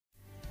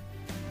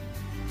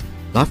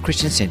Life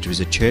Christian Centre is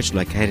a church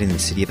located in the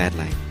city of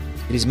Adelaide.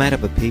 It is made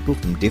up of people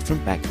from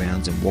different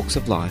backgrounds and walks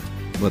of life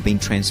who have been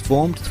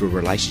transformed through a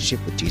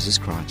relationship with Jesus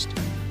Christ.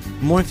 For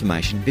more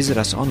information, visit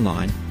us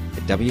online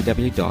at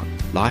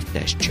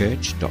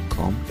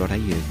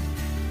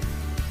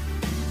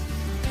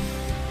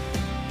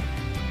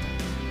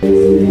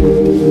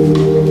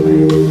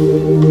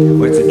www.life-church.com.au.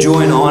 Well, it's a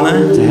joy and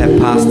honour to have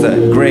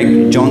Pastor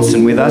Greg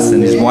Johnston with us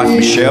and his wife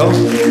Michelle,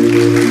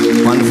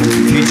 wonderful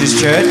from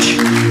Futures Church.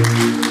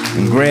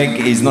 And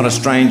Greg is not a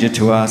stranger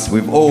to us.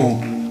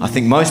 I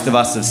think most of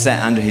us have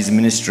sat under his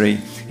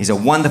ministry. He's a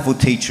wonderful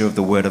teacher of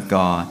the Word of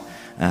God.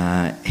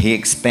 He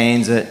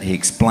expands it, he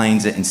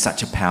explains it in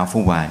such a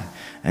powerful way.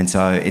 And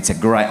so it's a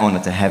great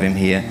honour to have him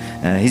here.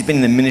 He's been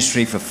in the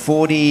ministry for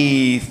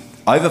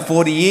over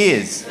 40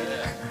 years.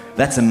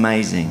 That's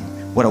amazing.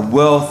 What a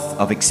wealth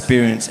of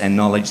experience and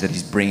knowledge that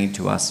he's bringing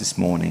to us this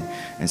morning.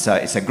 And so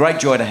it's a great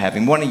joy to have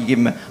him. Why don't you give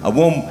him a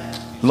warm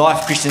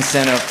Life Christian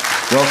Centre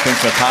welcome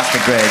for Pastor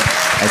Greg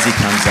as he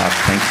comes up.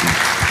 Thank you.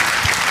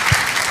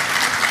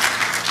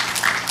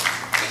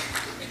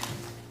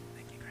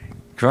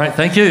 Great,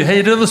 thank you. How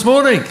you doing this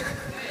morning?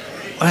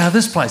 Wow,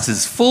 this place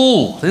is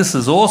full. This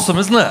is awesome,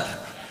 isn't it?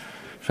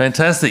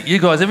 Fantastic. You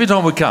guys, every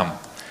time we come,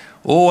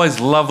 always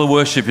love the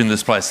worship in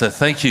this place. So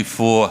thank you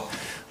for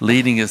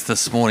leading us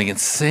this morning and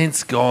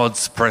sense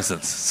God's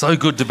presence. So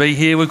good to be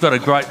here. We've got a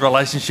great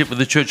relationship with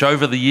the church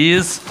over the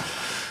years.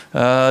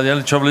 The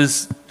only trouble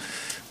is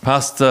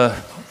Pastor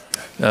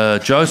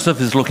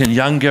Joseph is looking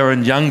younger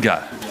and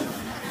younger.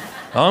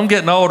 I'm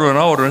getting older and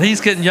older and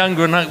he's getting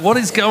younger and younger. What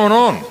is going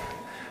on?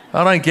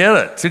 I don't get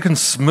it. It's looking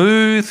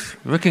smooth,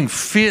 looking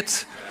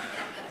fit.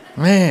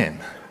 Man.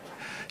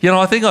 You know,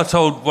 I think I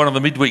told one of the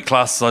midweek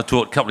classes I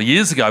taught a couple of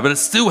years ago, but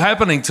it's still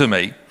happening to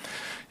me,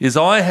 is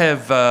I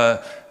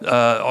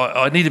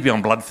need to be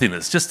on blood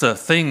thinners. Just a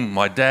thing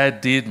my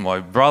dad did, my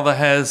brother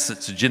has.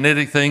 It's a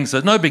genetic thing, so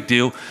no big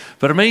deal.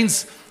 But it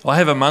means I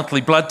have a monthly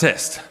blood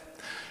test.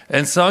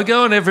 And so I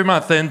go in every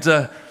month,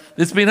 and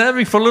it's been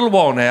happening for a little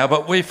while now,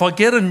 but if I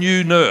get a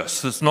new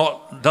nurse that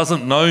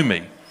doesn't know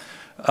me,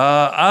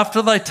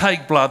 after they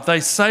take blood,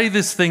 they say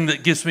this thing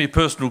that gives me a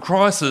personal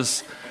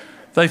crisis.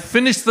 They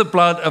finish the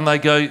blood and they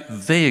go,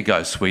 "There you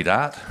go,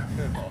 sweetheart."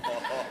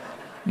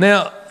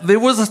 Now, there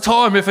was a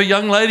time if a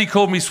young lady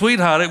called me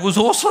sweetheart, it was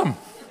awesome.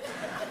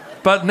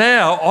 But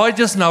now I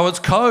just know it's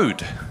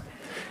code.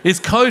 It's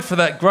code for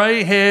that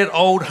grey-haired,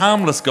 old,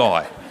 harmless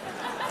guy.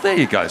 There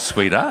you go,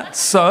 sweetheart.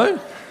 So,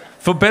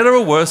 for better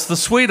or worse, the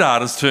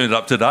sweetheart has turned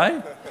up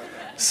today.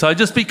 So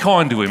just be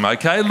kind to him,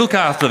 okay? Look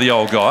after the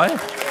old guy.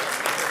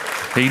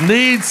 He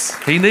needs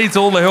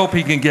all the help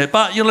he can get.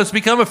 But, you know, it's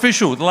become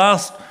official. The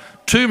last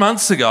 3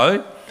 months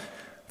ago,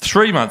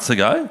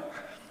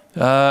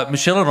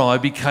 Michelle and I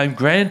became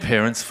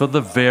grandparents for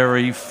the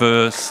very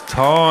first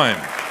time,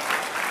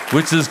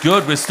 which is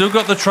good. We've still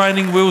got the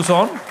training wheels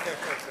on,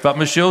 but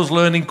Michelle's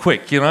learning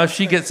quick. You know, if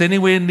she gets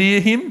anywhere near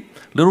him,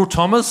 little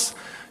Thomas,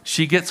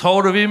 she gets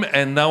hold of him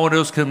and no one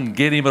else can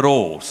get him at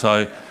all.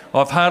 So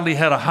I've hardly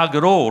had a hug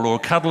at all or a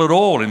cuddle at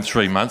all in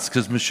 3 months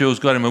because Michelle's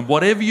got him. And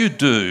whatever you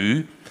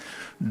do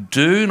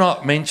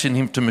not mention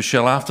him to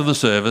Michelle after the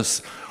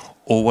service,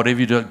 or whatever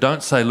you do,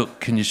 don't say,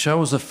 "Look, can you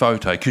show us a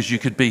photo?" Because you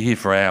could be here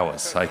for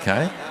hours,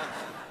 okay?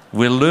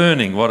 We're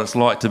learning what it's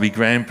like to be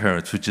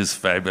grandparents, which is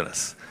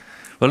fabulous.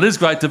 Well, it is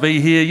great to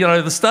be here. You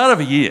know, the start of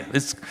a year.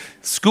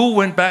 School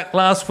went back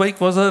last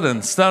week, was it?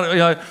 And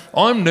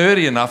I'm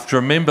nerdy enough to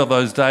remember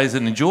those days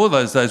and enjoy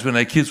those days when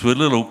our kids were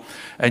little.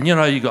 And, you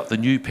know, you got the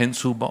new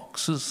pencil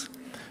boxes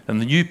and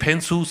the new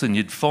pencils, and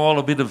you'd file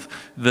a bit of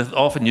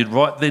off and you'd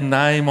write their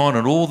name on,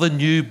 and all the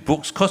new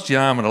books. Cost you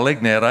an arm and a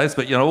leg nowadays,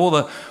 but, you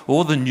know,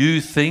 all the new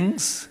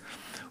things.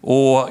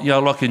 Or, you know,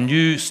 like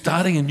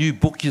starting a new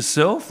book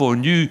yourself, or a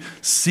new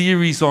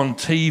series on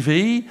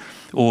TV,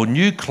 or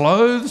new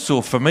clothes,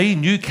 or for me,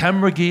 new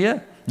camera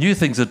gear. New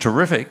things are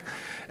terrific.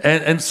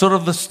 And sort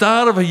of the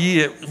start of a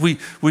year, we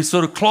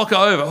sort of clock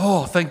over.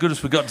 Oh, thank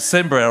goodness we got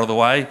December out of the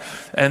way.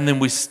 And then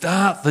we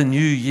start the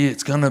new year.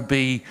 It's going to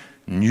be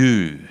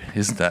new,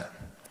 isn't that?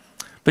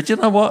 But you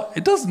know what?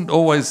 It doesn't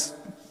always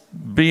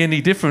be any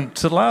different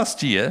to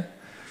last year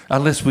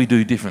unless we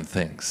do different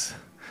things.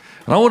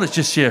 And I want to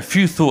just share a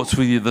few thoughts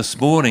with you this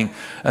morning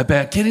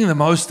about getting the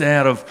most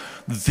out of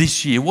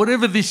this year.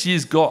 Whatever this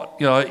year's got,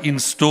 you know, in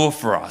store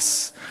for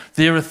us,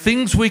 there are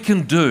things we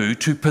can do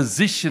to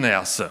position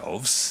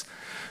ourselves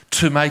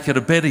to make it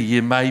a better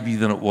year maybe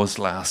than it was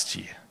last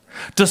year.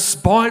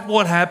 Despite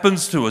what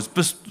happens to us,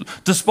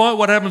 despite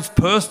what happens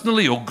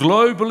personally or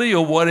globally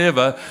or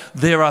whatever,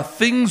 there are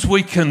things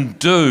we can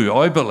do,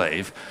 I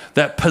believe,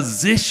 that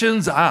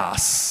positions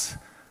us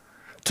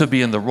to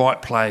be in the right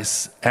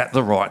place at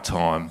the right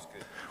time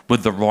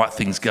with the right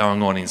things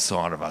going on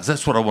inside of us.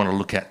 That's what I want to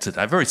look at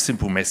today. Very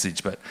simple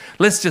message, but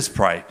let's just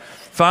pray.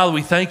 Father,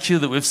 we thank you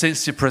that we've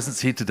sensed your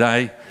presence here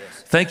today. Yes.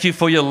 Thank you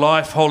for your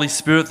life, Holy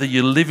Spirit, that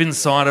you live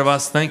inside of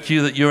us. Thank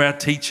you that you're our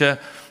teacher.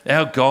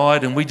 our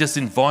guide, and we just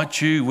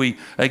invite you, we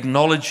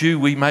acknowledge you,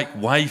 we make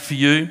way for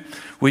you.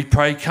 We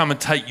pray, come and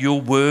take your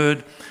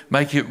word,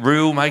 make it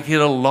real, make it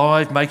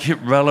alive, make it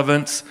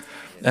relevant,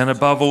 and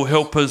above all,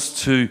 help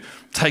us to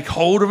take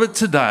hold of it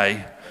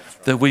today,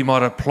 that we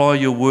might apply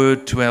your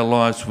word to our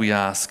lives, we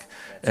ask,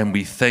 and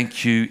we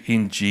thank you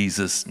in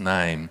Jesus'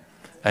 name.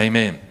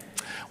 Amen.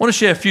 I want to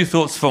share a few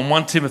thoughts from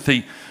 1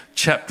 Timothy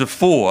chapter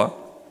 4,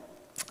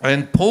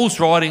 and Paul's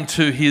writing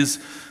to his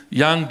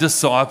young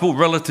disciple,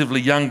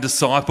 relatively young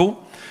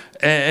disciple,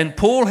 and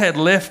Paul had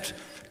left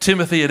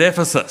Timothy at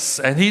Ephesus,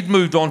 and he'd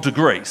moved on to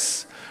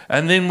Greece.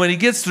 And then when he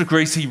gets to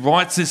Greece, he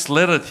writes this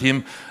letter to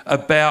him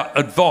about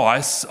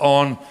advice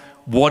on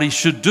what he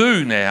should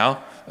do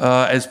now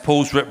as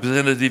Paul's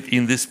representative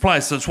in this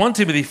place. So it's 1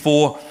 Timothy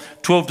 4,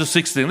 12 to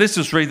 16. Let's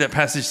just read that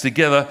passage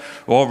together,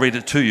 or I'll read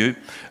it to you.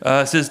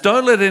 It says,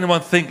 "Don't let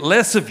anyone think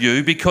less of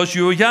you because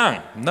you are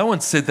young." No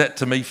one said that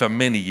to me for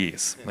many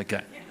years.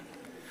 Okay.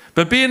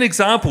 "But be an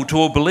example to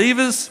all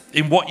believers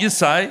in what you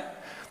say,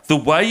 the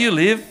way you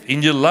live,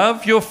 in your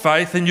love, your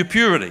faith, and your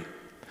purity.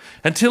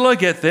 Until I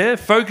get there,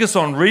 focus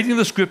on reading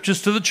the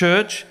scriptures to the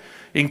church,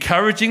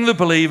 encouraging the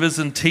believers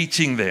and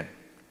teaching them.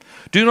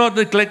 Do not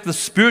neglect the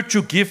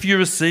spiritual gift you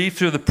received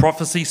through the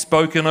prophecy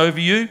spoken over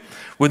you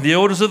when the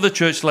elders of the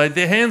church laid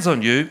their hands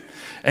on you,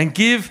 and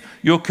give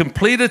your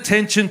complete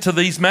attention to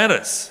these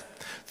matters.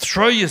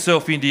 Throw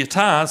yourself into your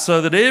task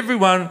so that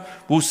everyone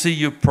will see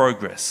your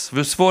progress."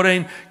 Verse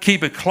 14,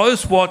 "Keep a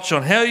close watch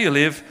on how you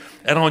live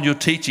and on your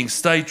teaching.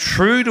 Stay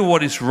true to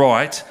what is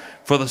right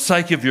for the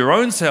sake of your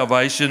own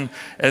salvation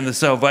and the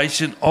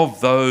salvation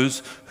of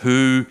those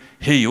who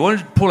hear you." I want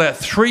to pull out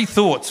three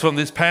thoughts from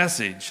this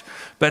passage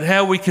about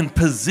how we can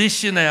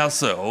position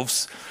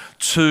ourselves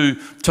to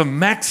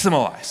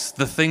maximise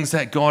the things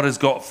that God has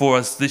got for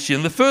us this year.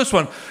 And the first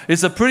one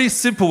is a pretty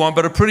simple one,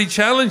 but a pretty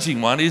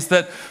challenging one, is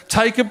that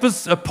take a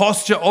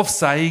posture of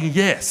saying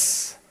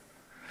yes.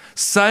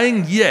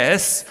 Saying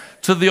yes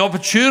to the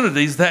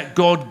opportunities that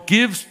God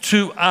gives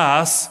to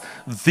us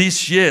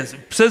this year.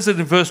 It says it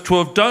in verse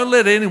 12, "Don't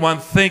let anyone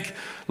think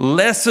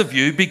less of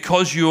you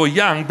because you are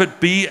young, but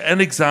be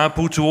an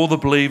example to all the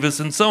believers,"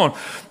 and so on.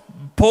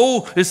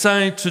 Paul is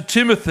saying to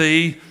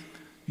Timothy,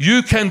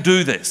 you can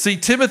do this. See,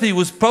 Timothy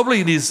was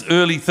probably in his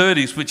early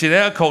 30s, which in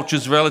our culture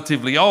is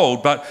relatively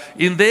old, but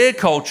in their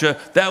culture,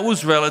 that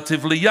was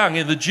relatively young.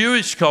 In the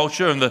Jewish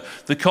culture and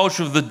the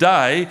culture of the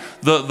day,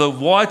 the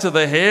whiter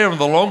the hair and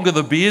the longer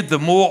the beard, the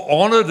more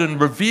honoured and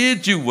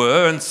revered you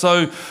were. And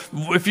so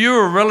if you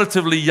were a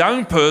relatively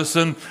young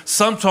person,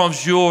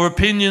 sometimes your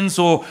opinions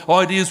or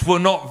ideas were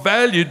not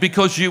valued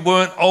because you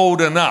weren't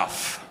old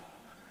enough.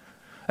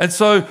 And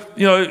so,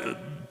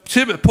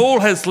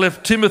 Paul has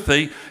left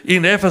Timothy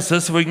in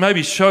Ephesus. We can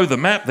maybe show the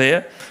map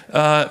there.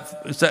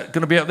 Is that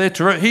going to be up there?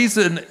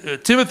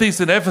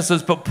 Timothy's in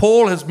Ephesus, but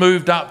Paul has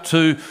moved up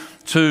to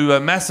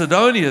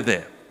Macedonia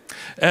there.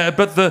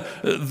 But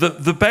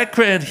the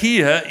background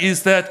here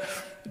is that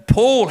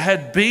Paul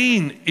had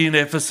been in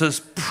Ephesus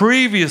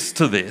previous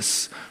to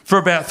this for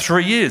about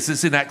 3 years.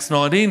 It's in Acts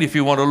 19 if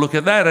you want to look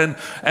at that.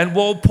 And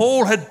while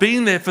Paul had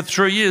been there for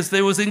 3 years,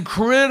 there was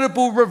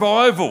incredible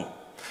revival.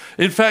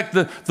 In fact,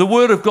 the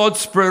word of God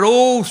spread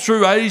all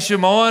through Asia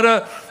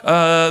Minor.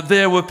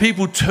 There were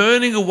people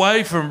turning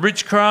away from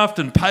witchcraft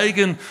and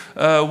pagan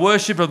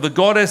worship of the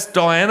goddess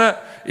Diana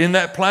in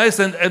that place.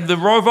 And the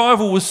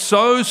revival was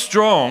so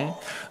strong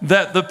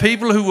that the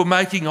people who were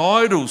making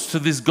idols to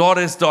this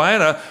goddess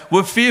Diana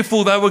were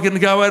fearful they were going to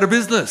go out of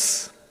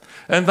business.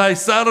 And they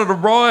started a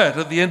riot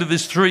at the end of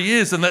this 3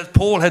 years, and that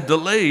Paul had to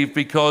leave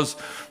because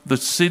the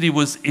city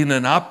was in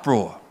an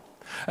uproar.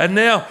 And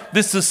now,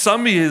 this is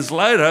some years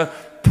later,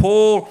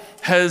 Paul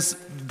has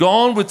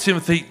gone with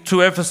Timothy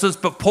to Ephesus,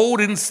 but Paul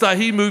didn't stay.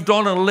 He moved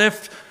on and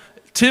left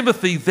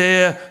Timothy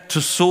there to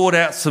sort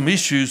out some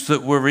issues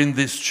that were in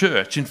this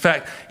church. In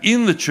fact,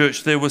 in the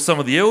church, there were some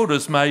of the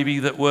elders maybe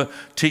that were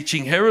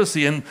teaching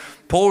heresy, and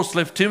Paul's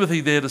left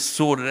Timothy there to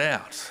sort it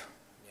out.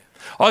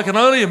 I can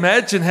only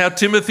imagine how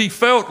Timothy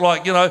felt.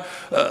 Like,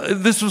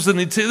 this was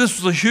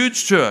a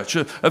huge church,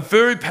 a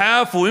very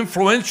powerful,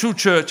 influential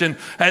church, and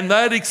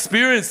they'd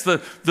experienced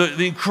the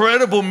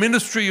incredible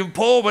ministry of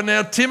Paul, but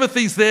now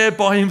Timothy's there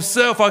by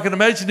himself. I can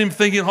imagine him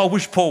thinking, I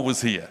wish Paul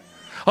was here.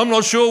 I'm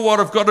not sure what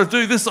I've got to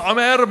do. I'm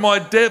out of my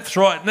depth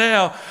right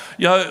now.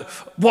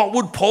 What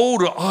would Paul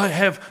do? I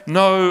have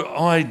no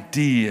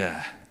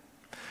idea.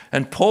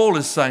 And Paul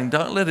is saying,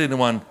 don't let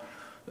anyone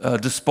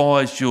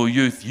despise your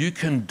youth. You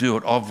can do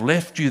it. I've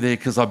left you there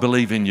because I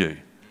believe in you.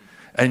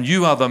 And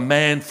you are the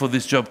man for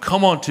this job.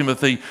 Come on,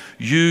 Timothy,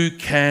 you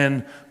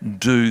can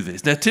do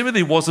this. Now,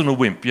 Timothy wasn't a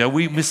wimp.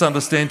 We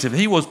misunderstand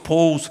Timothy. He was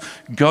Paul's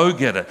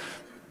go-getter.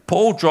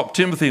 Paul dropped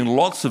Timothy in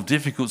lots of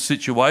difficult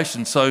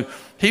situations, so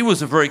he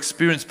was a very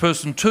experienced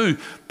person too.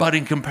 But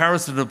in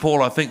comparison to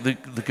Paul, I think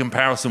the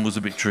comparison was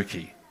a bit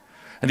tricky.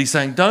 And he's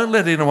saying, don't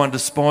let anyone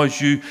despise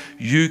you.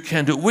 You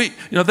can do it.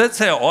 That's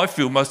how I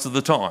feel most of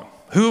the time.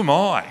 Who am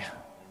I?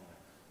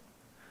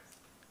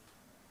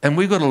 And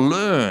we've got to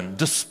learn,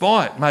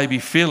 despite maybe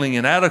feeling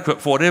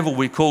inadequate for whatever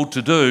we're called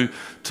to do,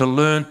 to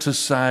learn to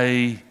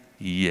say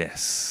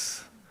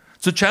yes.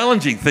 It's a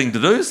challenging thing to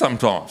do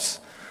sometimes.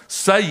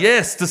 Say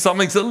yes to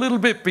something that's a little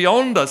bit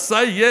beyond us.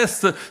 Say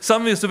yes to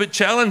something that's a bit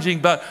challenging.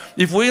 But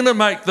if we're going to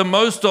make the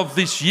most of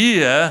this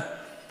year,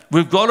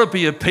 we've got to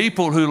be a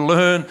people who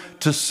learn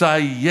to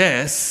say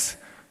yes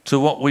to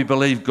what we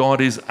believe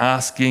God is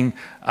asking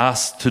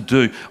us to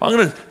do. I'm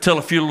going to tell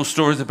a few little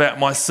stories about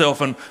myself,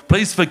 and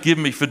please forgive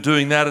me for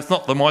doing that. It's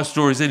not that my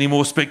story is any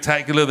more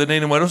spectacular than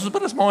anyone else's,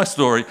 but it's my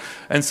story,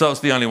 and so it's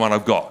the only one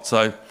I've got.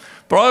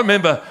 But I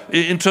remember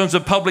in terms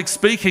of public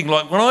speaking,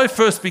 like when I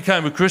first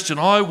became a Christian,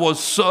 I was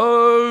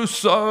so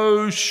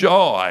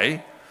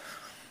shy.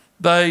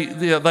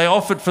 They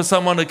offered for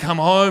someone to come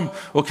home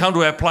or come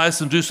to our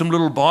place and do some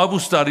little Bible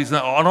studies. And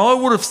I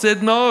would have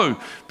said no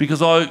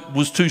because I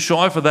was too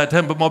shy for that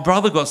time. But my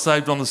brother got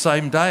saved on the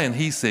same day and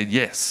he said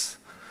yes.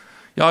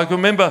 I can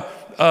remember,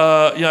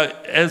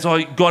 as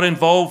I got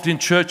involved in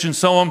church and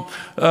so on,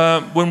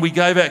 when we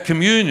gave out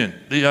communion,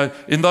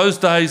 in those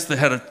days they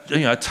had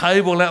a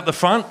table out the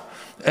front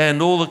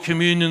and all the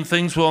communion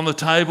things were on the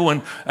table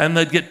and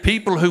they'd get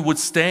people who would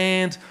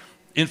stand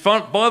in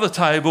front by the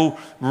table,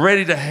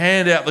 ready to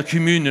hand out the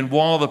communion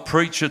while the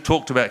preacher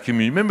talked about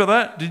communion. Remember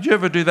that? Did you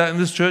ever do that in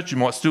this church? You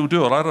might still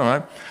do it, I don't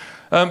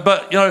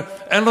know.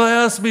 And they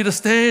asked me to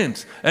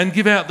stand and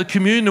give out the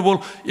communion.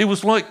 Well, it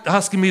was like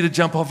asking me to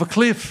jump off a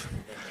cliff.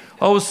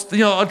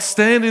 I'd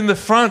stand in the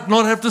front,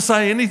 not have to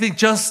say anything,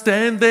 just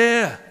stand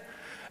there.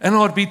 And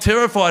I'd be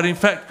terrified. In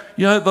fact,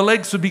 the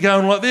legs would be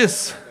going like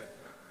this.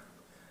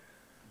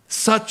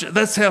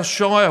 That's how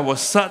shy I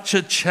was, such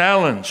a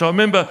challenge. I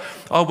remember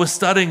I was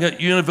studying at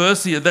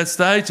university at that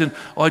stage and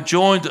I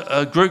joined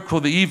a group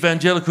called the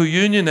Evangelical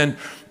Union, and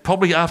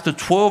probably after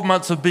 12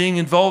 months of being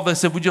involved, they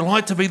said, would you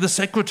like to be the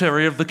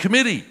secretary of the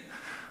committee?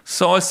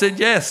 So I said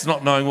yes,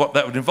 not knowing what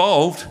that would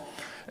involve.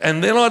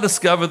 And then I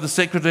discovered the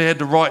secretary had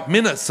to write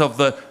minutes of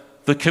the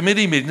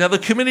committee meeting. Now the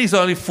committee's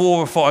only 4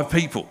 or 5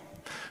 people,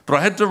 but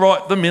I had to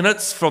write the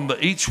minutes from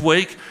each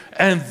week,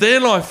 and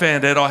then I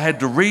found out I had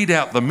to read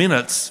out the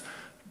minutes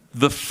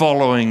the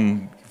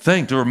following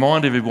thing to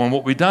remind everyone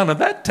what we'd done, and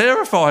that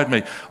terrified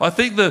me. I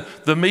think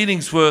the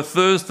meetings were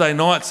Thursday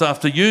nights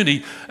after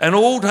uni, and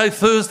all day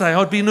Thursday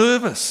I'd be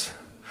nervous.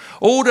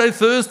 All day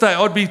Thursday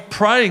I'd be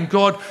praying,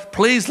 God,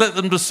 please let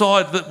them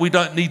decide that we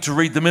don't need to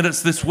read the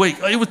minutes this week.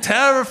 It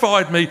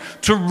terrified me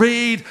to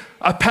read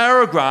a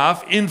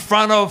paragraph in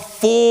front of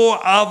 4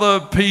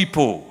 other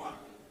people.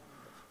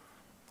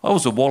 I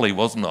was a wally,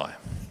 wasn't I?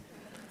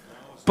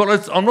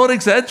 But I'm not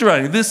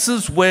exaggerating. This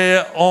is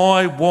where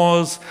I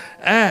was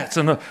at.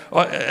 And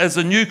as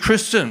a new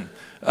Christian,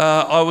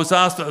 I was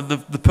asked,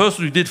 the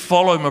person who did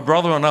follow my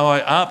brother and I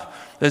up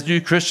as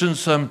new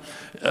Christians,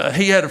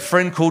 he had a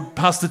friend called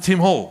Pastor Tim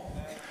Hall.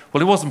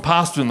 Well, he wasn't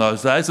pastor in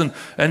those days.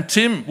 And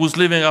Tim was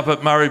living up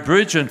at Murray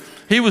Bridge, and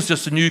he was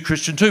just a new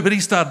Christian too, but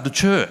he started a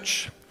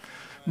church.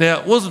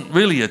 Now, it wasn't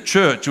really a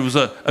church. It was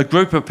a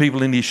group of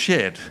people in his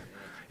shed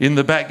in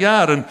the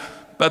backyard.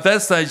 But at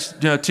that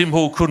stage, Tim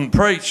Hall couldn't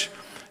preach,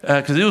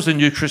 because he was a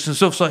new Christian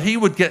himself. So he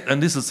would get,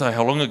 and this is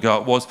how long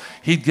ago it was,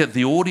 he'd get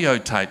the audio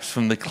tapes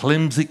from the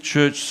Clemsic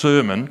Church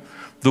sermon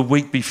the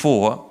week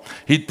before.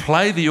 He'd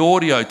play the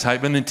audio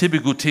tape, and then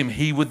typical Tim,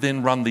 he would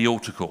then run the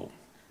altar call.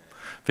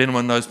 If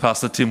anyone knows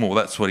Pastor Tim Hall,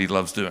 that's what he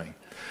loves doing.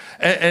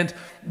 And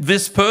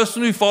this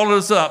person who followed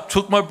us up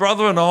took my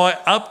brother and I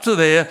up to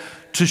there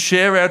to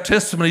share our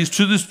testimonies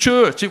to this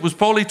church. It was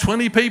probably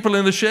 20 people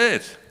in the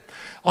shed.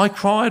 I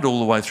cried all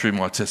the way through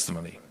my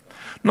testimony.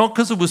 Not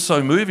because it was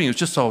so moving, it was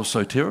just I was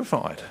so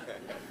terrified.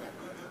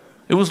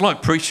 It was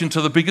like preaching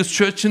to the biggest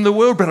church in the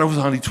world, but it was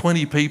only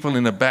 20 people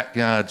in a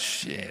backyard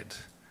shed.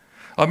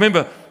 I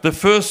remember the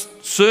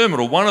first sermon,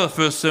 or one of the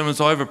first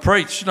sermons I ever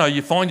preached,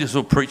 you find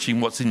yourself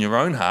preaching what's in your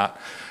own heart,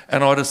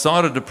 and I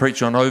decided to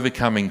preach on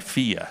overcoming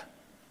fear.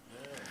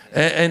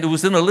 And it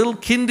was in a little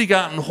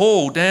kindergarten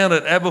hall down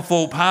at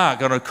Aberfoyle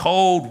Park on a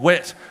cold,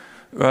 wet,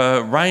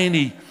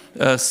 rainy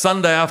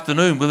Sunday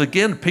afternoon with,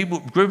 again,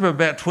 group of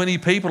about 20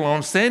 people, and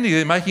I'm standing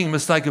there making a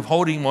mistake of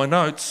holding my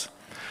notes,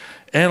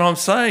 and I'm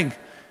saying,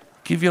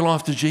 give your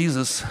life to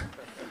Jesus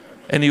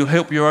and he'll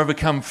help you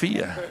overcome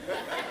fear.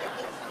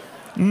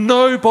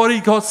 Nobody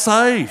got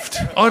saved.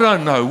 I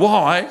don't know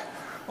why.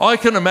 I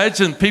can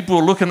imagine people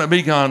were looking at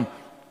me going,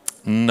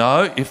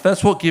 no, if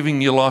that's what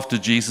giving your life to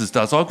Jesus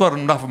does, I've got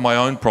enough of my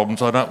own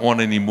problems. I don't want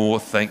any more.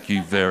 Thank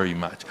you very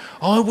much.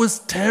 I was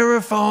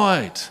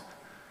terrified.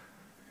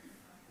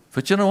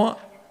 But you know what?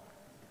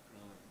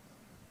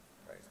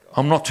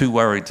 I'm not too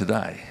worried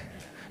today.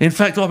 In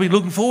fact, I've been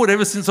looking forward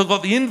ever since I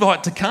got the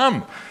invite to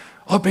come.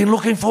 I've been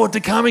looking forward to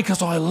coming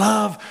because I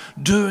love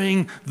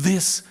doing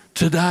this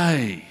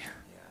today.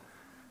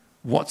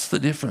 What's the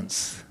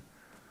difference?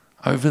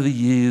 Over the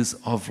years,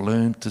 I've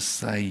learned to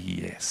say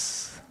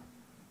yes.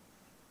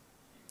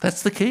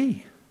 That's the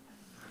key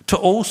to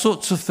all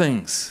sorts of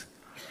things.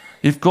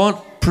 If God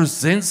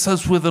presents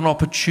us with an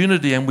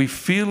opportunity and we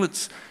feel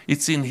it's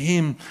in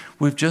Him,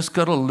 we've just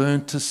got to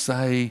learn to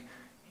say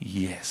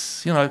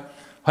yes. I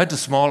had to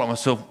smile at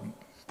myself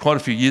quite a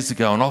few years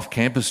ago. An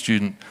off-campus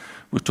student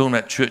was talking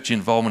about church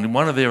involvement. In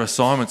one of their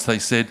assignments, they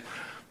said,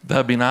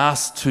 they've been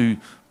asked to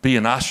be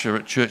an usher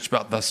at church,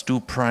 but they're still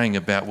praying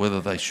about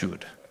whether they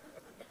should.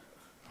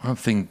 I'm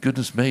thinking,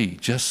 goodness me,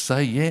 just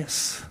say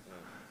yes.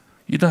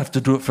 You don't have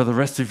to do it for the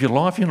rest of your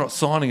life. You're not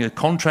signing a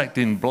contract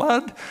in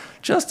blood.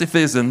 Just if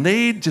there's a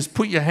need, just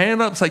put your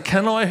hand up and say,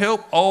 can I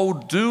help? I'll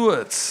do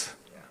it.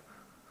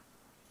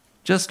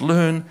 Just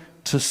learn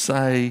to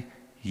say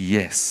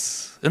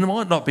yes. And it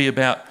might not be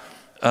about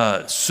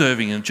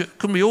serving in church. It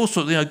could be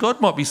also, God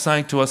might be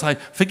saying to us, hey,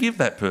 forgive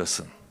that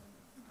person.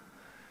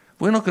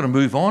 We're not going to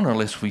move on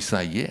unless we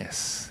say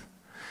yes.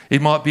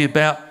 It might be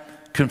about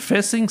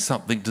confessing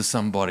something to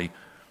somebody,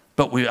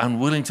 but we're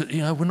unwilling to,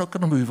 we're not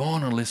going to move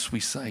on unless we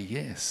say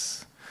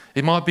yes.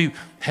 It might be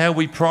how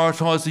we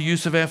prioritise the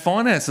use of our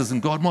finances,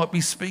 and God might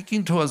be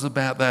speaking to us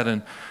about that,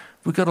 and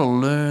we've got to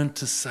learn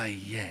to say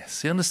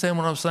yes. You understand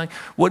what I'm saying?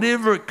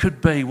 Whatever it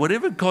could be,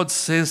 whatever God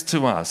says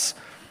to us,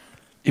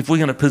 if we're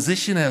going to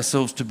position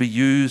ourselves to be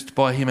used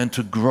by Him and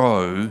to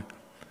grow,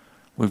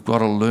 we've got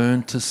to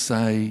learn to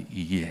say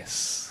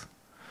yes.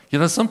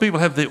 Some people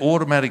have their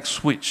automatic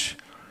switch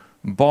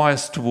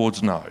biased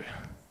towards no.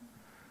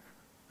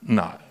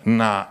 No.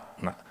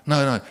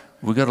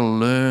 We've got to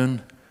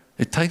learn.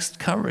 It takes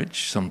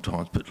courage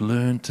sometimes, but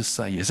learn to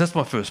say yes. That's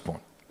my first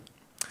point.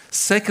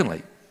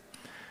 Secondly,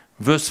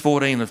 verse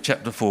 14 of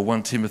chapter 4,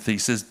 1 Timothy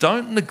says,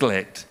 don't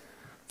neglect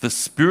the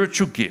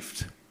spiritual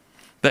gift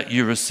that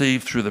you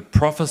received through the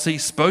prophecy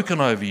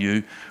spoken over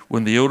you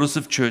when the elders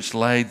of church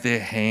laid their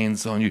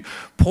hands on you.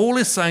 Paul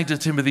is saying to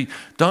Timothy,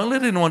 don't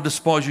let anyone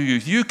despise your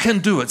youth. You can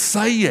do it.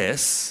 Say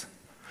yes.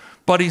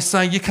 But he's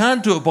saying you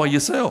can't do it by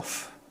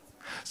yourself.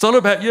 It's not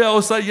about,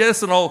 I'll say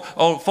yes and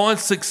I'll find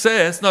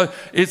success. No,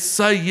 it's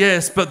say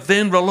yes, but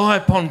then rely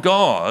upon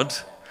God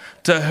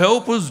to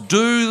help us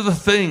do the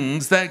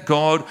things that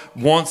God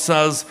wants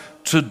us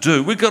to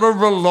do. We've got to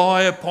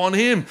rely upon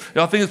Him.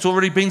 I think it's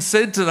already been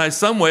said today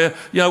somewhere,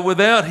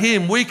 without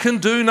Him we can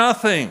do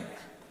nothing.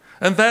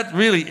 And that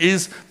really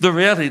is the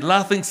reality.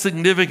 Nothing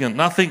significant,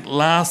 nothing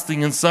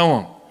lasting, and so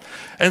on.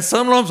 And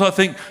sometimes I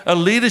think a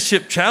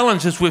leadership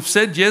challenge is we've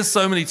said yes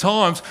so many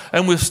times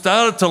and we've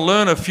started to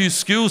learn a few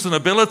skills and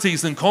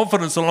abilities and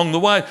confidence along the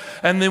way,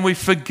 and then we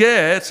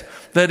forget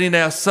that in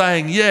our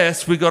saying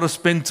yes, we've got to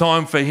spend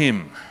time for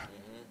Him.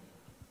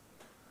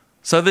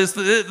 So there's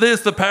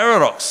the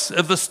paradox.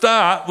 At the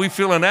start, we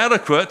feel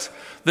inadequate.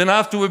 Then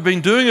after we've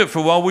been doing it for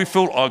a while, we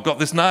feel, I've got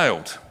this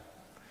nailed.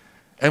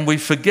 And we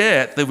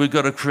forget that we've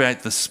got to create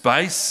the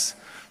space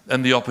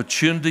and the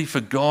opportunity for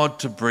God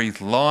to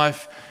breathe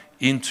life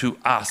into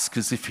us,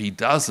 because if He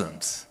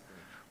doesn't,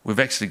 we've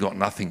actually got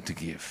nothing to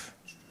give.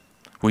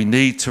 We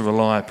need to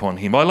rely upon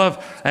Him. I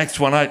love Acts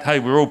 1:8. Hey,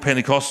 we're all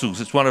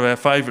Pentecostals. It's one of our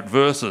favourite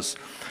verses.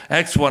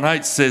 Acts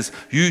 1:8 says,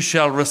 you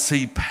shall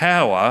receive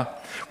power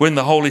when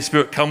the Holy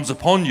Spirit comes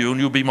upon you, and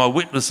you'll be my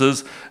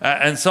witnesses,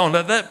 and so on.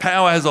 That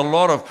power has a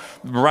lot of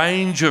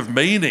range of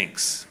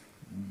meanings.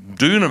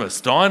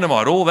 Dunamis,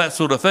 dynamite, all that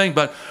sort of thing.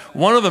 But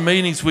one of the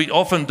meanings we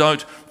often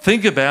don't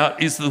think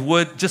about is the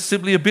word just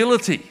simply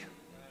ability.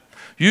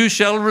 You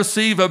shall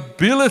receive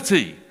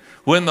ability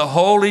when the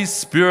Holy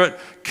Spirit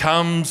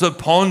comes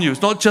upon you.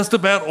 It's not just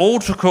about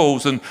altar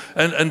calls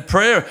and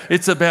prayer.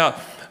 It's about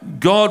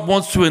God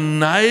wants to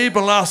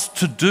enable us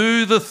to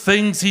do the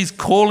things He's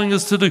calling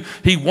us to do.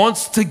 He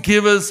wants to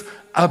give us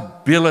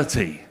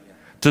ability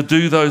to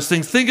do those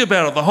things. Think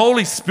about it. The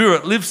Holy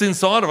Spirit lives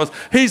inside of us.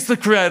 He's the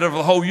creator of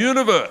the whole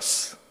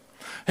universe.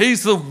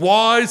 He's the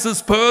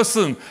wisest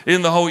person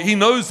in the whole. He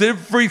knows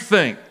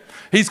everything.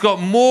 He's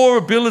got more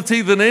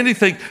ability than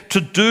anything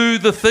to do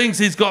the things.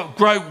 He's got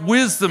great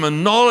wisdom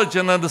and knowledge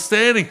and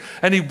understanding,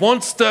 and He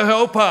wants to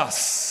help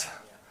us.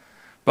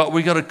 But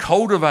we've got to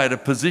cultivate a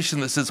position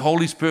that says,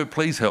 Holy Spirit,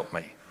 please help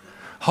me.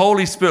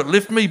 Holy Spirit,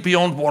 lift me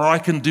beyond what I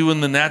can do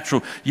in the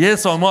natural.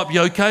 Yes, I might be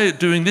okay at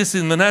doing this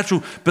in the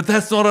natural, but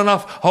that's not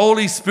enough.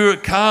 Holy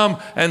Spirit, come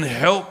and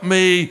help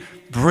me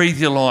breathe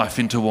your life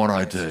into what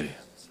I do.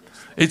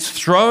 It's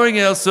throwing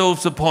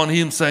ourselves upon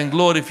Him saying,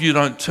 Lord, if you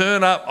don't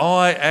turn up,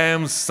 I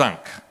am sunk.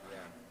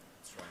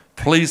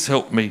 Please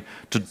help me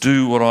to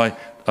do what I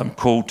am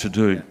called to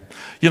do.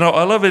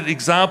 I love an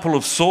example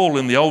of Saul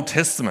in the Old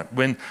Testament.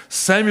 When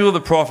Samuel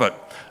the prophet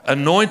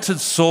anointed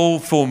Saul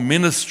for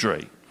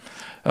ministry,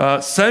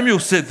 Samuel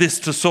said this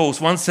to Saul.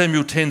 1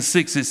 Samuel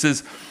 10:6, it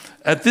says,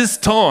 at this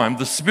time,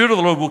 the Spirit of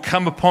the Lord will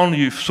come upon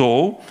you,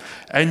 Saul,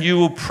 and you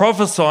will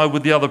prophesy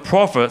with the other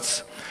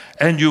prophets,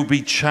 and you'll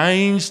be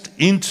changed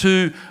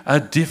into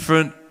a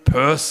different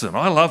person.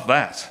 I love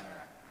that.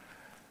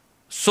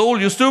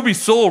 Saul, you'll still be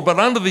Saul, but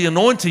under the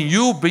anointing,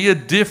 you'll be a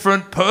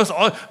different person.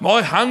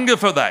 I hunger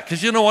for that,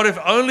 because you know what? If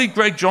only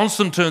Greg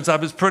Johnston turns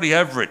up, it's pretty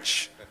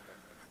average.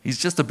 He's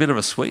just a bit of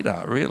a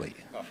sweetheart, really.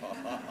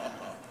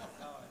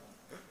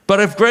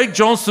 But if Greg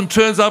Johnston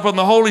turns up and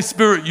the Holy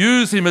Spirit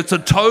uses him, it's a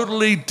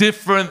totally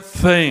different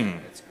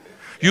thing.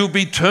 You'll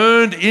be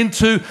turned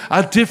into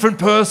a different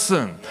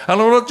person.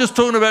 And I'm not just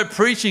talking about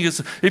preaching.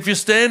 It's if you're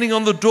standing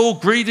on the door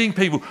greeting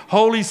people,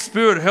 Holy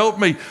Spirit, help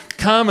me.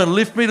 Come and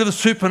lift me to the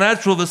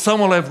supernatural, that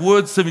someone will have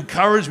words of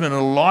encouragement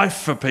and life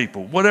for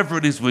people, whatever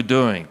it is we're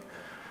doing.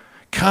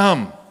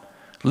 Come,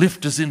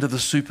 Lift us into the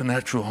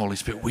supernatural, Holy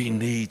Spirit. We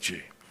need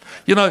you.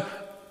 You know,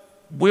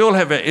 we all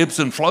have our ebbs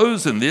and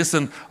flows in this,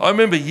 and I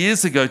remember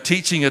years ago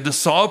teaching a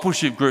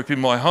discipleship group in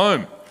my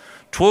home,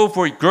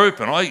 12-week group,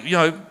 and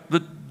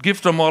the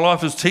gift of my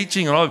life is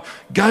teaching, and I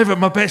gave it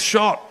my best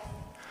shot.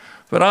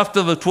 But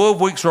after the 12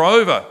 weeks were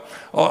over,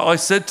 I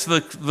said to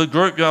the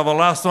group the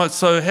last night,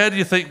 so how do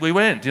you think we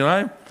went,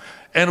 And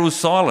it was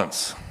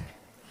silence.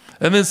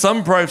 And then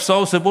some brave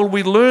soul said, well,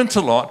 we learnt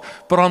a lot,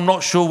 but I'm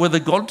not sure whether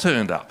God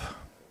turned up.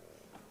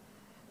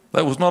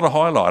 That was not a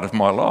highlight of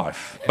my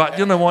life. But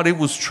you know what? It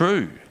was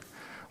true.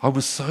 I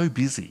was so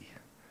busy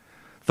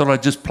that I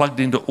just plugged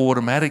into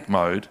automatic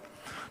mode,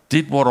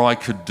 did what I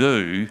could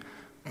do,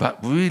 but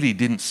really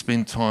didn't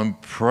spend time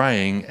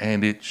praying,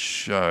 and it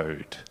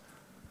showed.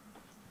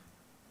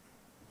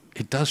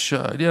 It does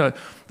show.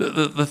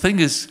 The thing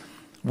is,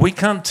 we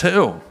can't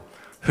tell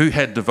who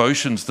had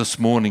devotions this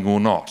morning or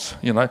not.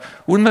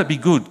 Wouldn't that be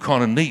good,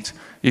 kind of neat,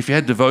 if you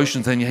had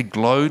devotions and you had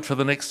glowed for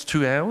the next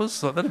 2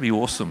 hours? Like, that'd be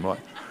awesome, right?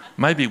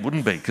 Maybe it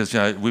wouldn't be, because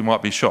we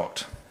might be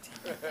shocked.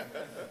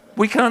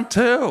 We can't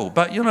tell,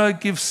 but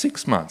give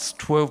 6 months,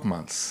 12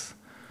 months,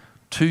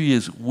 2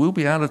 years, we'll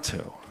be able to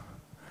tell.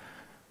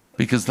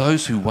 Because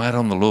those who wait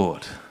on the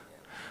Lord,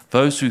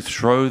 those who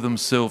throw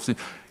themselves in,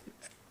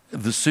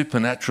 the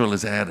supernatural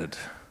is added.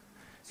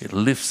 It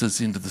lifts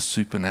us into the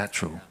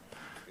supernatural.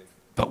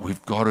 But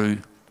we've got to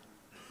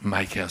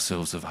make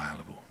ourselves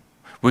available.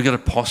 We've got to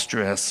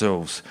posture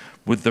ourselves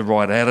with the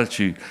right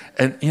attitude.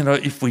 And,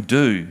 if we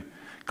do,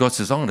 God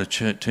says, I'm going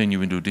to turn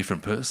you into a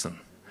different person.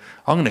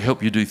 I'm going to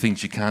help you do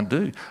things you can't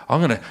do. I'm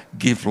going to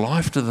give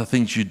life to the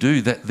things you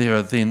do, that there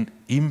are then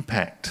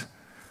impact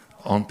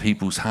on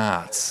people's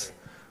hearts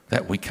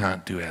that we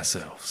can't do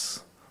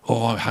ourselves.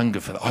 Oh, I hunger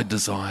for that. I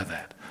desire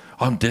that.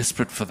 I'm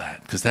desperate for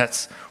that, because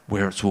that's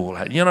where it's all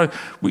at.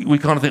 We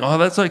kind of think, oh,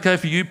 that's okay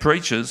for you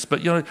preachers,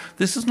 but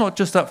this is not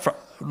just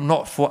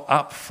not for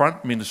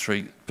upfront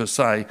ministry per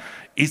se.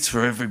 It's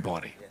for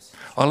everybody. Yes.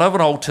 I love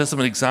an Old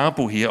Testament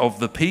example here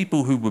of the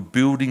people who were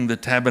building the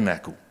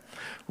tabernacle.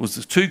 It was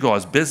the two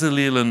guys,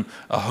 Bezalel and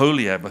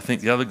Aholiab, I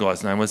think the other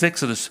guy's name was.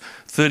 Exodus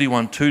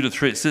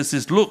 31:2-3. It says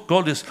this, look,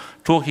 God is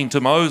talking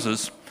to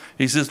Moses.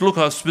 He says, look,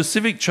 I've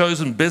specifically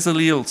chosen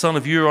Bezalel, son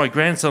of Uri,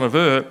 grandson of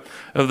Ur,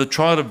 of the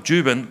tribe of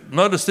Judah.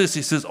 Notice this,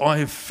 he says, I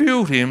have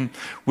filled him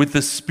with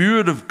the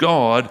Spirit of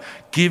God,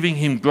 giving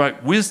him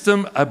great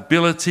wisdom,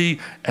 ability,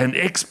 and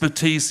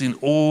expertise in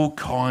all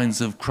kinds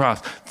of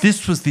crafts.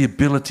 This was the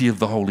ability of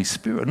the Holy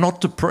Spirit,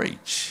 not to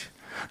preach,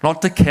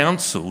 not to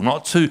counsel,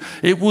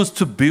 it was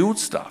to build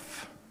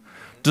stuff,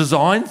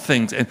 design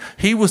things. And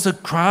he was a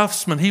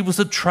craftsman, he was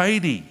a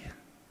tradie.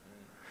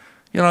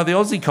 The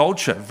Aussie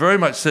culture very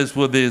much says,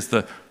 well, there's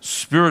the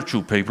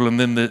spiritual people, and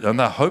then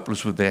they're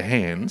hopeless with their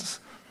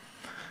hands,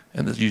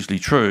 and that's usually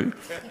true.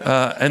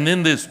 And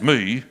then there's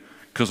me,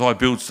 because I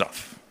build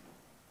stuff.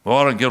 Well,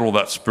 I don't get all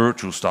that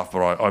spiritual stuff,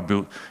 but I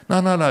build.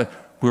 No.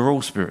 We're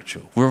all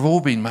spiritual. We've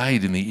all been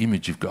made in the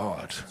image of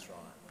God.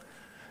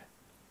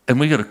 And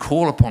we've got to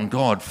call upon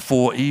God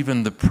for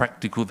even the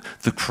practical,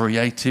 the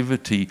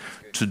creativity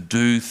to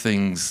do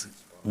things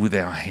with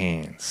our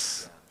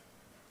hands.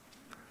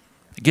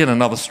 Again,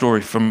 another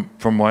story from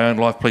my own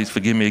life. Please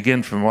forgive me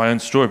again for my own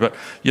story. But,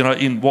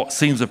 in what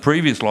seems a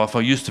previous life,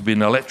 I used to be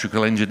an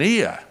electrical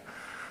engineer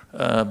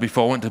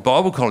before I went to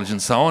Bible college and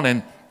so on.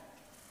 And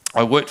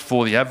I worked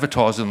for the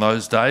Advertiser in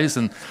those days,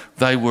 and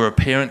they were a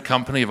parent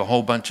company of a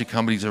whole bunch of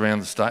companies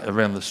around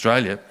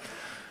Australia.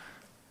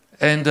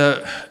 And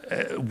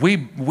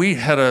we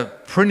had a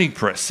printing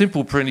press,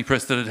 simple printing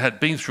press that had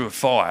been through a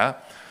fire.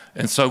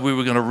 And so we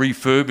were going to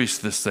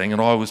refurbish this thing,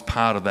 and I was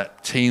part of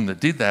that team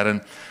that did that.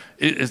 And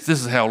this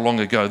is how long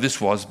ago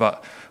this was,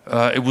 but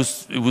it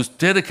was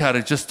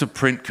dedicated just to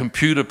print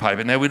computer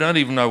paper. Now, we don't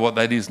even know what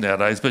that is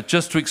nowadays, but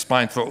just to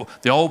explain, for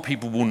the old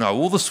people will know,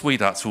 all the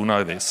sweethearts will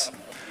know this.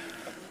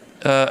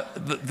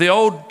 The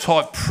old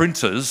type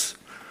printers,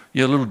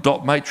 little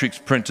dot matrix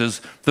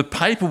printers, the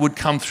paper would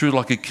come through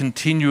like a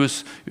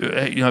continuous,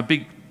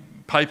 big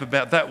paper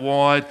about that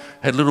wide,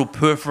 had little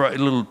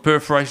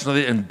perforation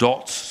there and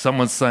dots.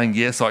 Someone's saying,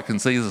 yes, I can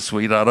see there's a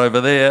sweetheart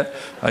over there.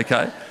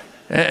 Okay.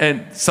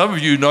 And some of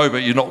you know,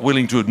 but you're not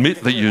willing to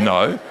admit that you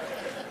know.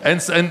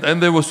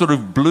 And there were sort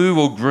of blue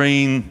or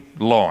green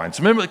lines.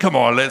 Remember, come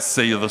on, let's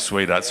see the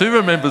sweethearts. Who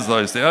remembers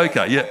those things?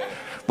 Okay, yeah.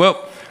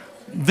 Well,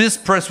 this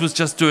press was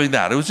just doing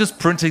that. It was just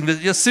printing,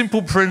 a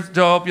simple print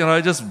job,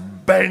 just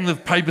bang the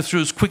paper through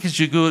as quick as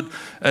you could,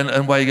 and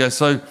away you go.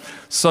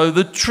 So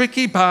the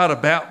tricky part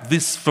about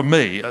this for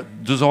me,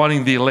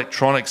 designing the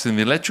electronics and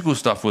the electrical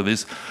stuff with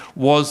this,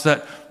 was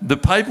that the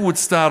paper would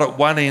start at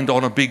one end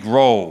on a big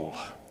roll,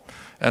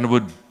 and it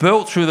would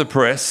belt through the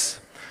press,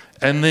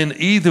 and then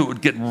either it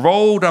would get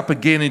rolled up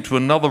again into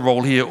another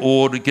roll here,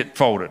 or to get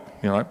folded,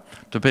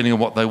 depending on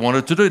what they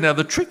wanted to do. Now,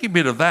 the tricky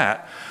bit of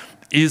that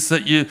is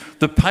that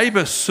the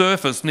paper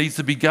surface needs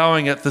to be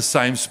going at the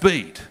same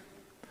speed.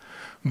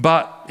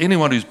 But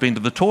anyone who's been to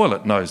the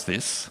toilet knows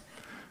this.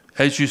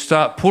 As you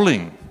start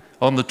pulling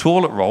on the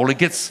toilet roll,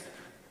 it's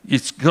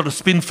got to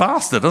spin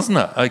faster, doesn't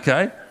it?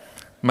 Okay?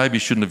 Maybe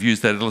shouldn't have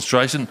used that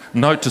illustration.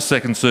 Note to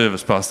second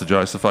service, Pastor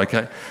Joseph,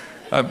 okay?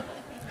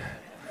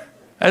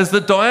 As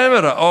the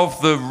diameter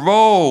of the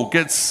roll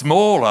gets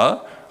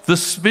smaller, the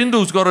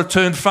spindle's got to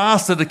turn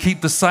faster to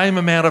keep the same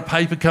amount of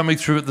paper coming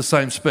through at the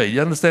same speed.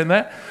 You understand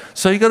that?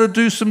 So you've got to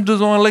do some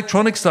design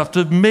electronic stuff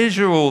to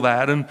measure all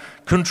that and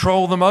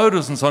control the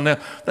motors and so on. Now,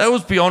 that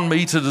was beyond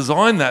me to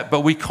design that,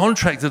 but we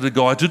contracted a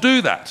guy to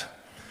do that.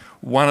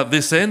 One at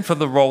this end for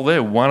the roll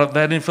there, one at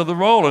that end for the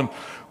roll. And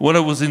when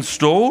it was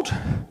installed,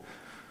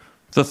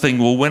 the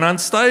thing all went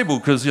unstable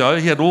because, he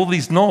had all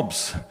these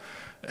knobs.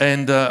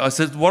 And I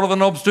said, what are the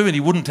knobs doing? He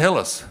wouldn't tell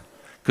us,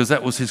 because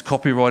that was his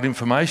copyright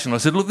information. I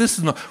said, look,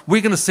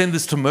 we're going to send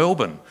this to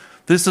Melbourne.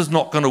 This is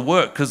not going to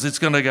work because it's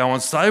going to go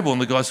unstable. And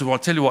the guy said, well, I'll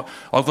tell you what,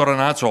 I've got an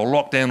answer. I'll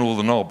lock down all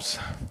the knobs.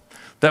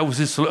 That was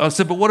his solution. I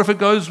said, but what if it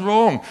goes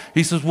wrong?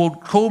 He says, well,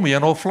 call me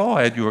and I'll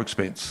fly at your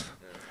expense.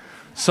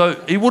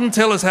 So he wouldn't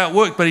tell us how it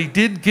worked, but he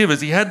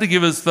had to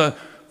give us the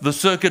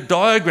circuit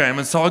diagram.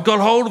 And so I got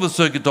hold of the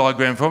circuit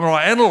diagram from him and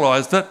I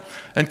analysed it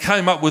and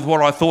came up with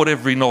what I thought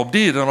every knob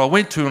did. And I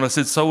went to him and I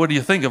said, so what do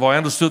you think? Have I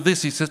understood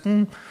this? He said,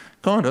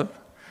 kind of.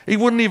 He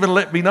wouldn't even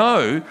let me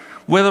know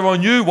whether I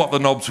knew what the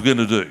knobs were going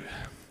to do.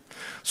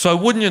 So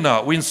wouldn't you know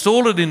it, we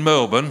installed it in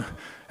Melbourne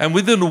and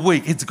within a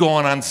week it's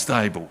gone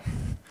unstable.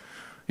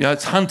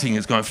 It's hunting,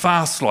 it's going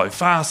fast, slow,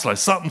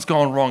 something's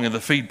gone wrong in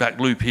the feedback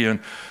loop here. And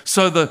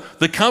so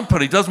the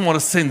company doesn't want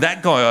to send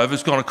that guy over,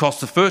 it's going to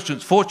cost a fortune,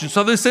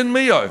 so they send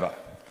me over.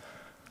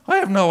 I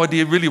have no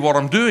idea really what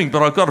I'm doing,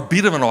 but I've got a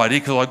bit of an idea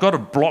because I've got a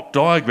block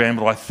diagram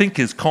that I think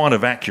is kind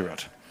of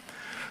accurate.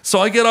 So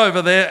I get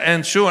over there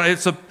and sure,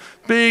 it's a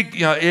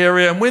big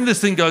area, and when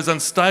this thing goes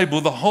unstable,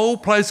 the whole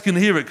place can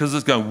hear it because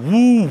it's going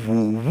woo,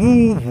 woo,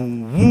 woo,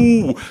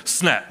 woo, woo,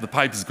 snap, the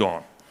paper's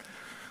gone.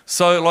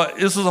 So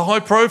this was a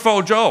high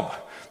profile job.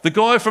 The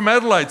guy from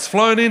Adelaide's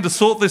flown in to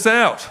sort this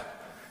out.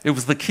 It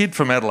was the kid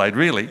from Adelaide,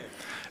 really.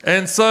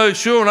 And so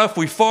sure enough,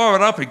 we fire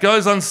it up, it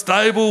goes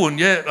unstable, and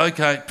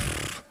okay.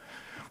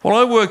 Well,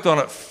 I worked on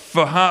it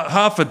for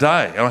half a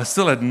day and I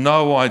still had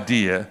no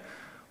idea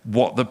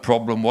what the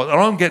problem was. And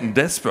I'm getting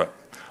desperate.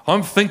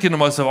 I'm thinking to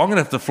myself, I'm going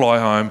to have to fly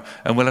home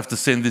and we'll have to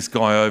send this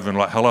guy over and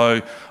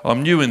hello,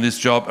 I'm new in this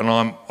job and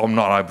I'm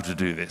not able to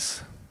do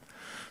this.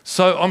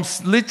 So I'm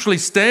literally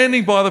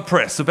standing by the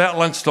press about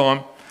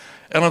lunchtime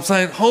and I'm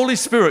saying, Holy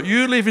Spirit,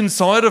 you live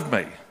inside of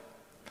me.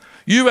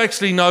 You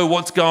actually know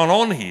what's going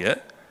on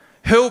here.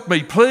 Help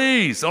me,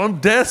 please. I'm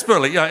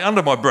desperately,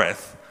 under my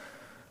breath.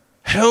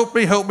 Help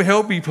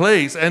me,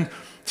 please. And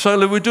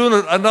so we're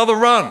doing another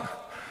run.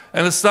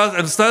 And it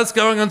starts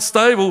going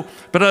unstable,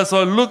 but as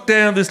I look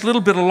down, this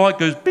little bit of light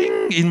goes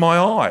bing in my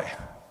eye.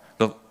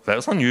 Now, that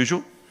was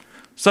unusual.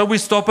 So we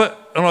stop it,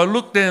 and I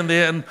look down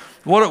there, and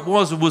what it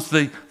was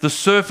the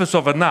surface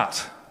of a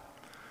nut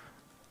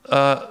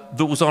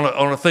that was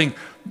on a thing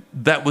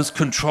that was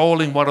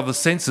controlling one of the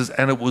sensors,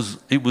 and it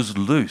was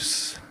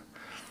loose.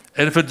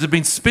 And if it had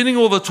been spinning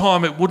all the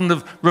time, it wouldn't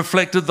have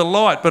reflected the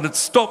light, but it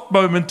stopped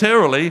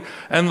momentarily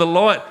and the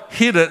light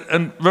hit it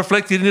and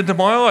reflected into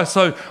my eye.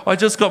 So I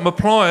just got my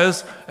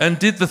pliers and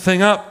did the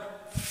thing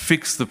up,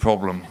 fixed the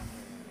problem.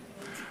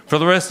 For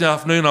the rest of the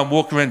afternoon, I'm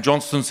walking around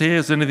Johnston's here.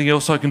 Is there anything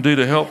else I can do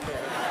to help?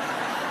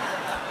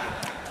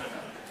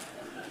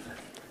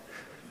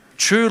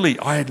 Truly,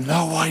 I had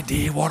no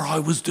idea what I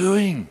was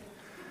doing,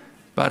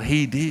 but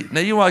he did. Now,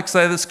 you might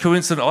say that's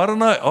coincidence. I don't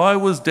know. I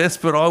was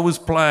desperate. I was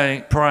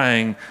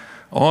praying.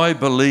 I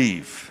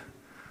believe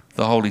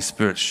the Holy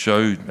Spirit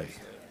showed me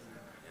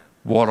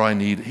what I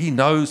needed. He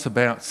knows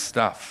about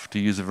stuff, to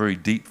use a very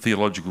deep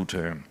theological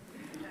term.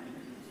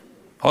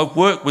 I've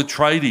worked with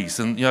tradies,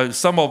 and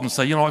some of them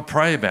say, I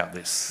pray about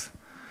this.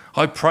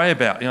 I pray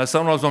about,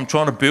 sometimes I'm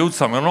trying to build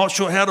something. I'm not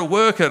sure how to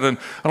work it, and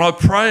I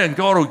pray, and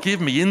God will give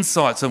me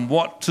insights on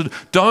what to do.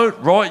 Don't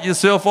write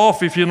yourself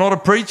off if you're not a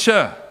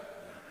preacher.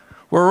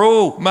 We're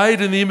all made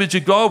in the image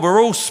of God.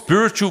 We're all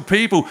spiritual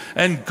people,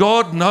 and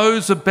God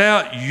knows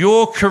about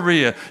your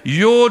career,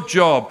 your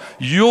job,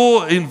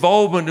 your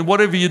involvement in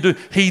whatever you do.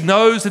 He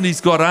knows, and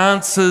He's got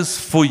answers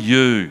for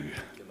you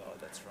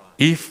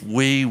if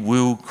we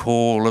will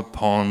call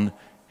upon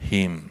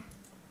Him.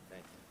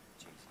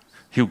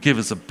 He'll give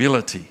us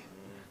ability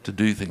to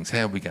do things.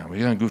 How are we going? We're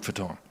going good for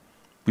time.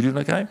 We doing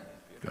okay?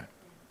 Great.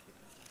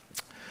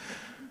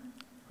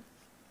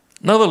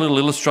 Another little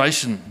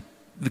illustration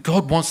that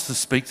God wants to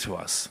speak to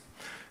us.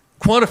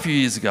 Quite a few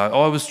years ago,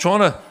 I was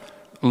trying to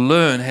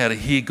learn how to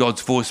hear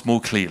God's voice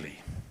more clearly.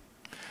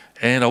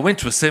 And I went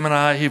to a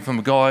seminar here from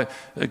a guy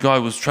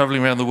was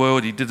travelling around the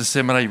world. He did a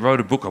seminar, he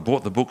wrote a book. I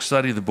bought the book,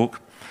 studied the book.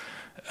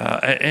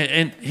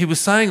 And he was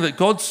saying that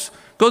God's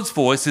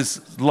voice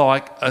is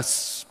like a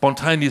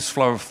spontaneous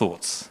flow of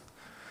thoughts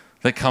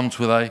that comes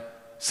with a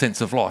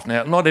sense of life.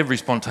 Now, not every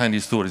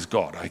spontaneous thought is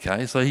God,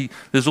 okay? So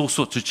there's all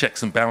sorts of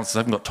checks and balances. I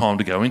haven't got time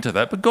to go into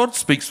that. But God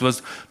speaks to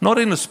us, not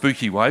in a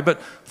spooky way,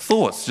 but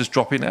thoughts just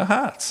drop in our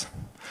hearts.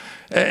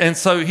 And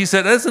so he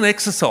said, as an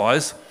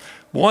exercise,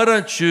 why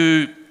don't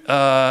you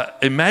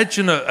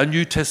imagine a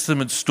New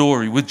Testament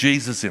story with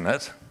Jesus in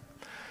it,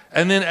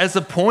 and then as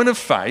a point of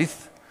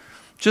faith,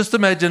 Just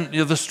imagine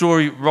the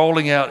story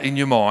rolling out in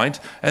your mind,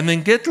 and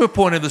then get to a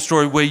point in the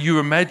story where you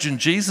imagine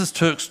Jesus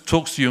talks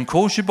to you and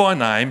calls you by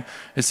name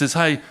and says,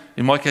 hey,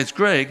 in my case,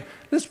 Greg,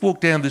 let's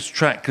walk down this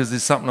track because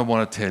there's something I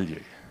want to tell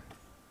you.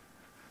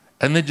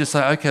 And then just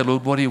say, okay,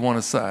 Lord, what do you want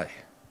to say?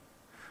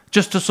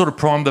 Just to sort of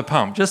prime the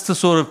pump, just to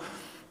sort of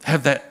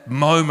have that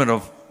moment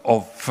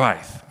of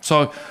faith.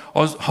 So I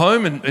was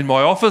home in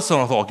my office and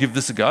I thought, I'll give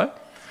this a go.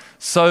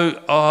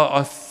 So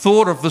I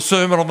thought of the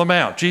Sermon on the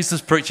Mount,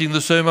 Jesus preaching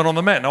the Sermon on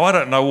the Mount. Now, I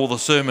don't know all the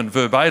sermon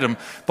verbatim,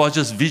 by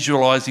just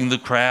visualising the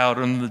crowd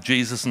and the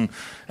Jesus. And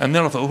then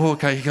I thought, oh,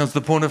 okay, here comes the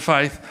point of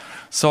faith.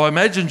 So I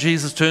imagine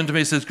Jesus turned to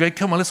me and says, Greg,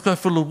 come on, let's go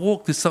for a little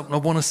walk. There's something I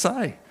want to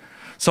say.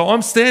 So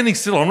I'm standing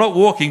still. I'm not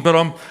walking, but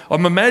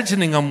I'm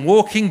imagining I'm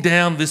walking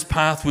down this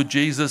path with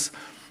Jesus.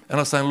 And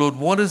I'm saying, Lord,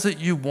 what is it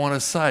you want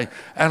to say?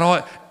 And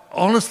I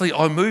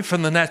moved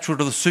from the natural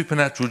to the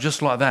supernatural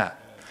just like that.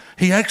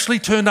 He actually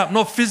turned up,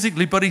 not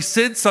physically, but he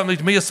said something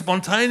to me, a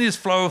spontaneous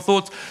flow of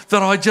thoughts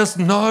that I just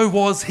know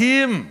was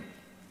him.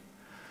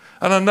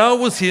 And I know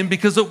it was him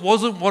because it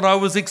wasn't what I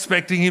was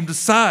expecting him to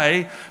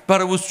say,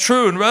 but it was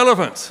true and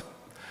relevant.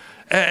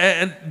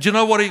 And do you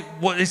know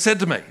what he said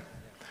to me?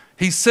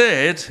 He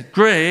said,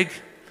 Greg,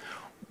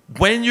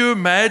 when you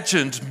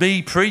imagined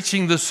me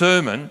preaching the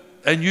sermon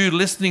and you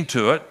listening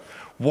to it,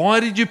 why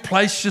did you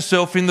place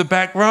yourself in the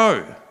back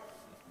row?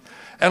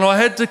 And I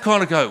had to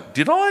kind of go,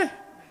 did I?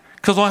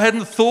 Because I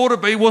hadn't thought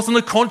of it. It wasn't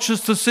a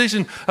conscious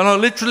decision. And I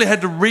literally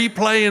had to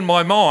replay in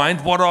my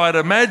mind what I had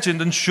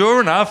imagined. And sure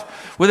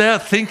enough,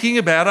 without thinking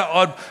about it,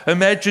 I'd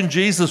imagine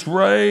Jesus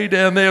way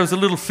down there as a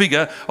little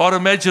figure. I'd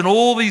imagine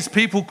all these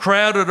people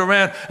crowded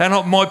around.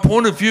 And my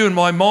point of view in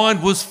my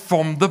mind was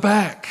from the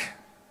back.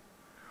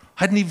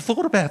 I hadn't even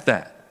thought about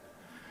that.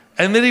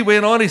 And then he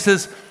went on, he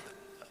says,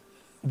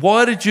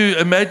 why did you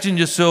imagine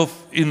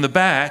yourself in the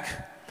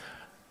back?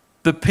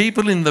 The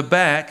people in the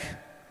back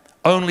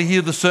only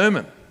hear the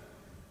sermon.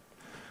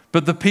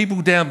 But the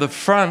people down the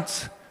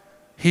front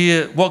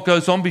hear what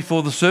goes on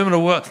before the sermon,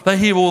 or they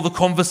hear all the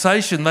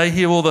conversation, they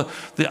hear all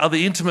the other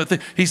intimate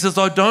things. He says,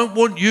 I don't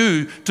want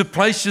you to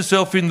place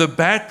yourself in the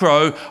back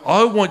row,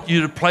 I want you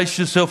to place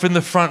yourself in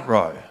the front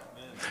row.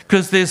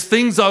 Because there's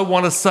things I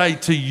want to say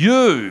to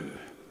you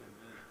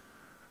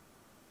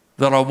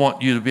that I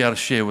want you to be able to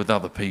share with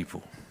other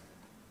people.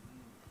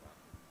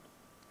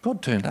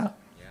 God turned up.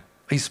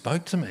 He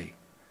spoke to me.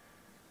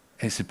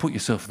 And he said, put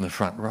yourself in the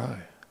front row.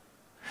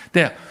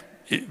 Now,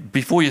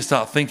 before you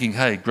start thinking,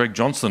 hey, Greg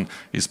Johnston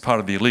is part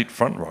of the elite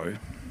front row.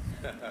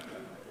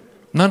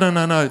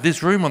 No.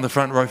 There's room on the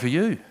front row for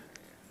you.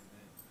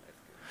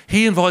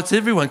 He invites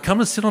everyone, come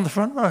and sit on the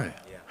front row.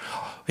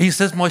 He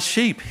says, my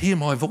sheep hear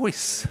my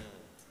voice.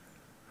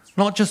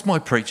 Not just my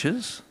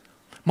preachers,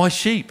 my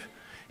sheep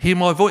hear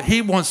my voice.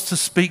 He wants to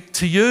speak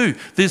to you.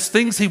 There's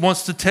things he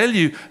wants to tell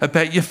you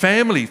about your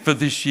family for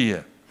this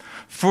year,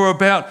 for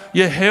about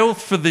your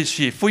health for this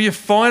year, for your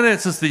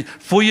finances,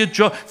 for your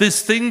job.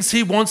 There's things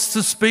he wants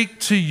to speak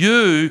to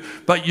you,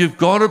 but you've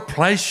got to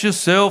place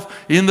yourself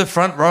in the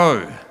front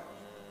row.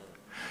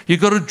 You've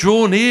got to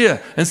draw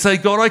near and say,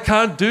 God, I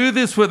can't do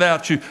this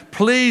without you.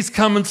 Please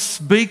come and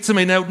speak to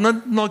me. Now,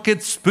 not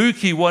get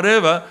spooky,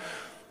 whatever,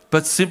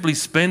 but simply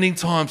spending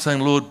time saying,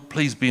 Lord,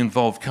 please be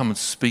involved. Come and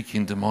speak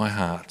into my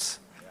heart.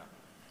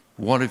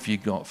 What have you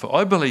got? For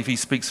I believe he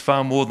speaks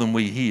far more than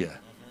we hear,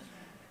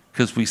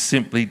 because we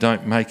simply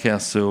don't make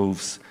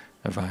ourselves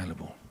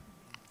available.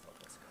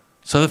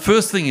 So the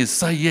first thing is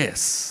say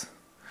yes.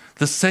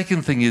 The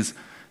second thing is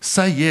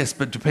say yes,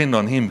 but depend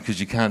on him, because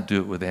you can't do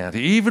it without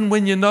him. Even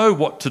when you know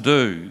what to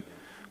do,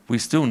 we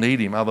still need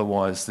him,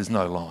 otherwise there's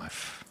no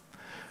life.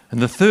 And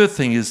the third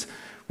thing is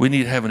we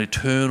need to have an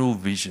eternal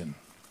vision.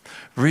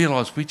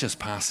 Realise we're just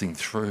passing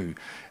through,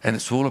 and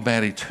it's all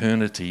about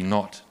eternity,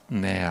 not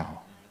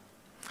now.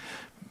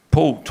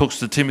 Paul talks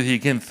to Timothy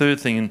again, third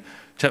thing in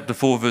chapter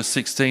 4, verse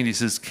 16, he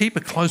says, keep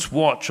a close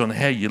watch on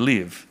how you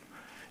live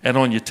and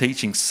on your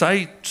teaching.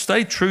 Stay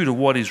true to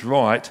what is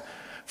right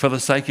for the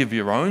sake of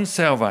your own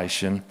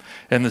salvation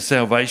and the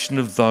salvation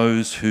of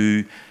those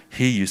who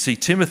hear you. See,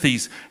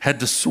 Timothy's had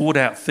to sort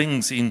out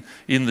things in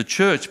the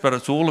church, but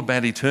it's all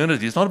about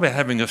eternity. It's not about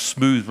having a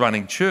smooth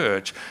running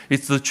church.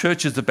 The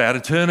church is about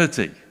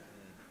eternity.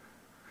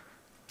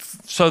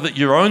 So that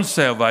your own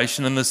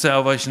salvation and the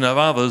salvation of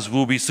others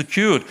will be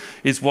secured,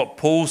 is what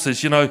Paul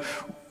says. You know,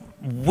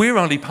 we're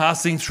only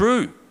passing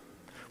through.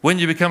 When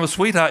you become a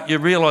sweetheart, you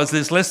realise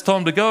there's less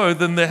time to go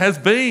than there has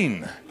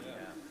been.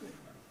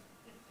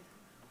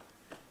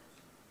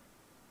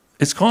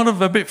 It's kind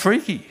of a bit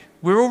freaky.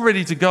 We're all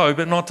ready to go,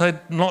 but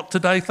not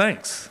today,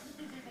 thanks.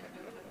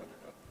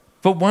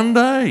 But one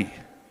day,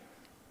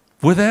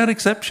 without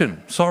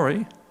exception,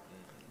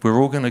 we're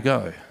all going to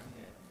go.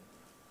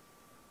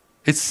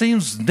 It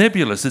seems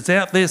nebulous. It's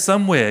out there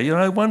somewhere. You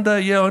know, one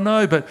day, yeah, I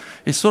know, but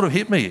it sort of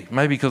hit me,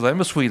 maybe because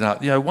I'm a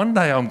sweetheart. You know, one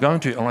day I'm going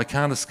to, and I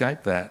can't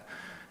escape that.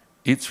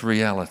 It's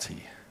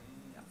reality.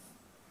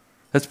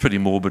 That's pretty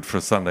morbid for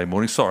a Sunday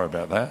morning. Sorry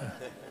about that.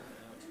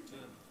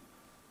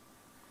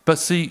 But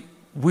see,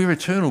 we're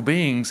eternal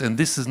beings, and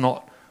this is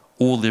not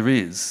all there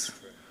is.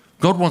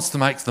 God wants to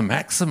make the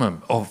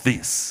maximum of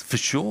this, for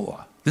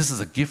sure. This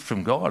is a gift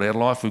from God, our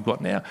life we've got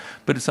now.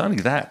 But it's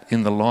only that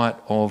in the light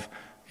of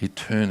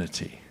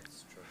eternity.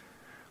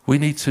 We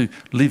need to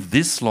live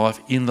this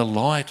life in the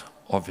light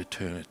of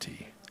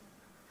eternity.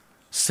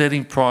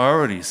 Setting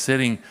priorities,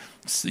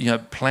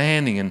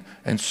 planning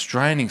and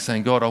straining,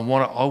 saying, God, I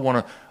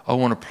want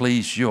to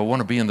please you. I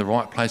want to be in the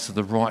right place at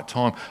the right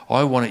time.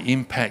 I want to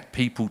impact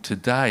people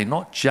today,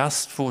 not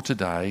just for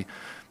today,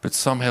 but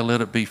somehow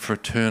let it be for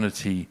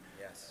eternity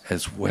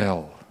as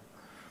well.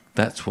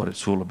 That's what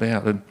it's all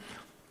about. And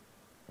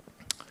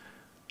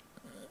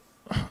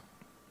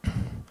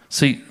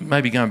see,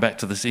 maybe going back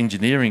to this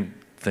engineering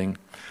thing,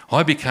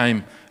 I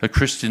became a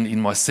Christian in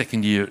my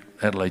second year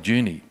at Adelaide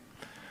Uni.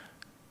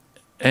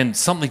 And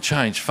something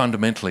changed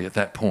fundamentally at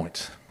that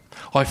point.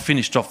 I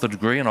finished off the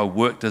degree and I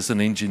worked as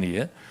an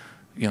engineer.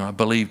 I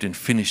believed in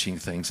finishing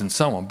things and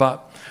so on.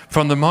 But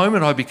from the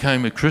moment I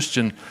became a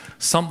Christian,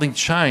 something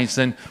changed.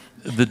 And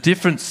the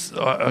difference,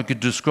 I could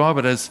describe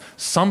it as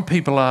some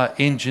people are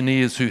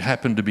engineers who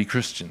happen to be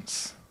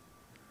Christians,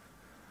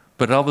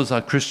 but others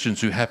are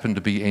Christians who happen to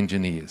be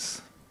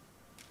engineers.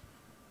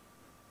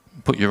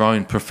 Put your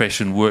own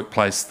profession,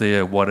 workplace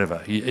there,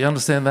 whatever. You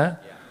understand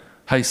that? Yeah.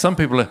 Hey, some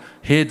people are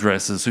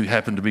hairdressers who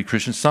happen to be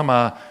Christians. Some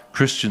are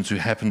Christians who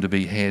happen to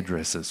be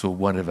hairdressers or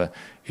whatever.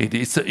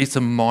 It's a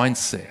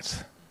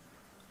mindset.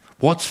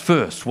 What's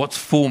first? What's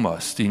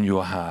foremost in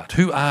your heart?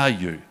 Who are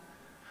you?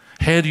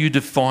 How do you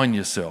define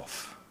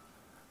yourself?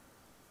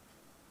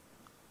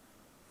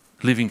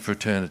 Living for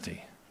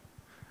eternity.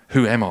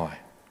 Who am I?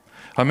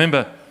 I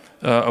remember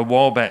a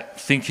while back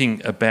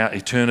thinking about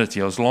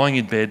eternity. I was lying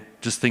in bed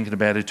just thinking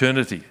about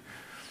eternity.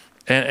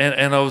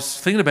 And I was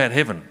thinking about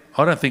heaven.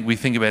 I don't think we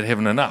think about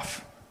heaven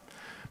enough.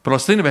 But I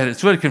was thinking about it.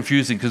 It's very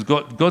confusing because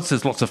God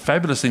says lots of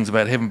fabulous things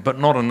about heaven, but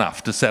not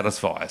enough to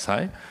satisfy us,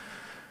 hey?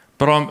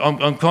 But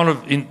I'm kind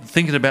of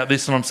thinking about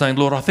this and I'm saying,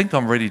 Lord, I think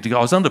I'm ready to go.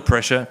 I was under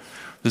pressure.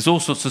 There's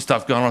all sorts of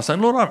stuff going on. I was saying,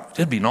 Lord,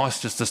 it'd be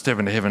nice just to step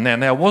into heaven now.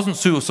 Now, it wasn't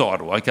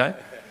suicidal, okay?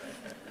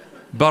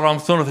 But I'm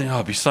sort of thinking,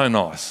 it'd be so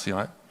nice,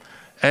 And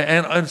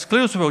it's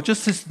clear as well,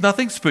 just this,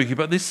 nothing spooky,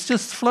 but this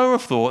just flow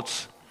of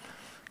thoughts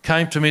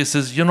came to me and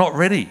says, you're not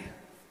ready.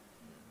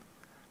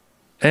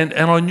 And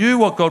I knew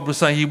what God was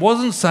saying. He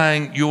wasn't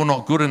saying you're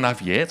not good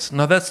enough yet.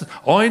 No,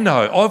 I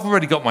know. I've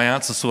already got my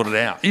answer sorted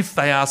out. If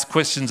they ask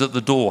questions at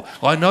the door,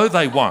 I know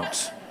they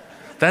won't.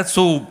 That's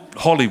all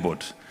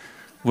Hollywood.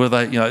 Where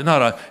they,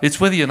 no, it's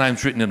whether your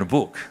name's written in a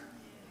book.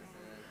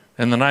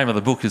 And the name of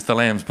the book is the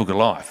Lamb's Book of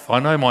Life. I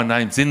know my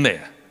name's in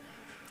there.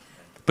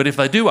 But if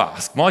they do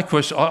ask, my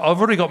question, I've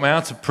already got my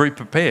answer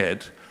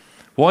pre-prepared.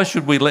 Why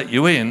should we let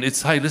you in?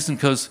 It's, hey, listen,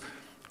 because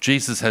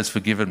Jesus has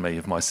forgiven me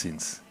of my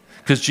sins.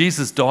 Because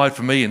Jesus died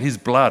for me and his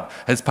blood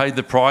has paid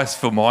the price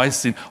for my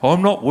sin.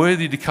 I'm not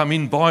worthy to come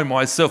in by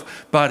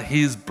myself, but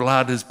his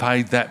blood has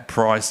paid that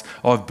price.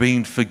 I've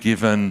been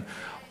forgiven.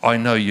 I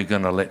know you're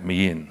going to let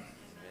me in.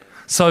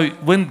 So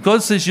when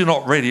God says you're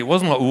not ready, it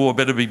wasn't like, I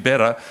better be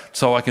better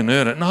so I can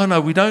earn it.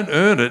 No, we don't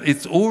earn it.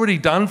 It's already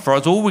done for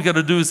us. All we've got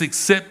to do is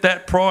accept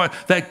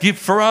that gift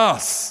for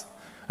us.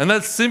 And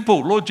that's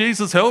simple. Lord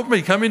Jesus, help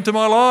me. Come into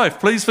my life.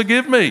 Please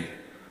forgive me.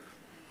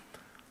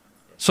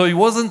 So he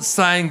wasn't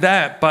saying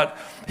that, but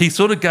he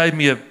sort of gave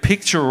me a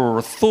picture or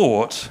a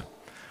thought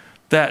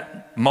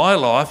that my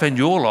life and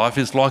your life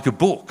is like a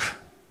book.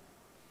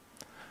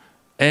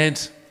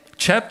 And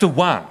chapter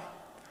 1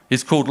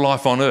 is called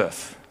Life on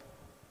Earth.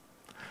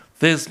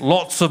 There's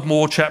lots of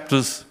more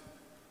chapters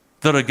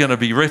that are going to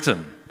be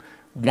written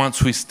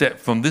once we step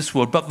from this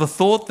world. But the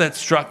thought that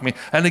struck me,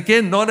 and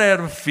again, not out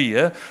of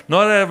fear,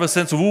 not out of a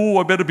sense of,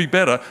 I better be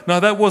better. No,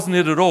 that wasn't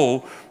it at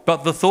all.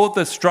 But the thought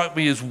that struck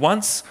me is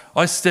once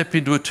I step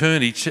into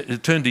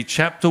eternity,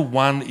 chapter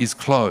 1 is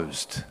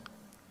closed.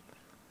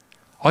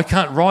 I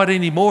can't write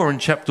any more in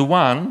chapter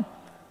 1.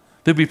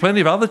 There'll be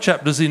plenty of other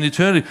chapters in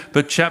eternity,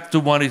 but chapter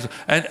 1 is...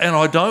 And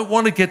I don't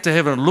want to get to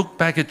heaven and look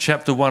back at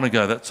chapter 1 and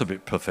go, that's a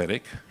bit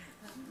pathetic.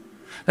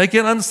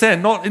 Again,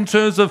 understand, not in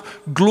terms of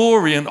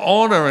glory and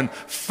honour and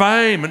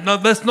fame. No,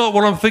 that's not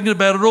what I'm thinking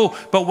about at all.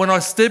 But when I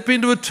step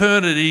into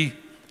eternity,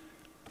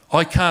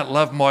 I can't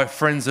love my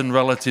friends and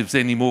relatives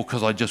anymore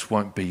because I just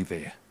won't be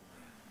there.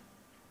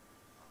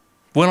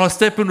 When I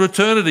step into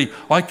eternity,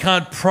 I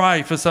can't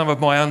pray for some of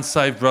my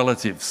unsaved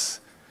relatives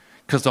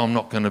because I'm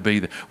not going to be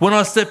there. When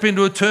I step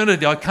into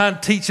eternity, I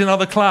can't teach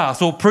another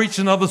class or preach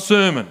another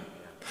sermon.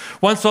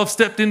 Once I've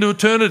stepped into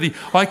eternity,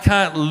 I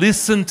can't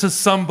listen to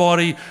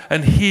somebody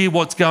and hear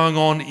what's going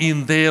on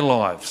in their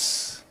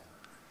lives.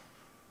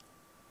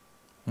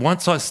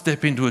 Once I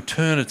step into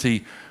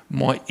eternity,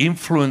 my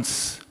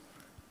influence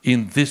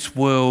in this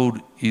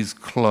world is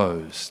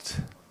closed.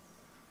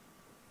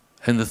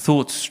 And the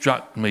thought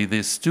struck me,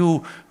 there's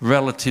still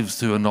relatives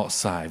who are not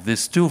saved. There's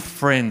still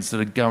friends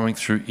that are going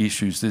through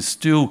issues. There's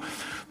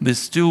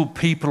still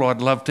people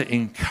I'd love to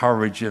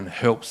encourage and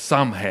help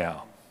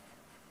somehow.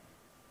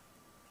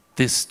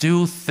 There's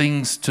still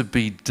things to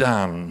be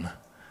done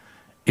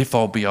if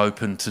I'll be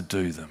open to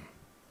do them.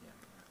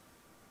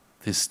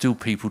 There's still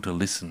people to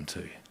listen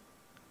to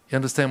You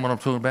understand what I'm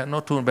talking about?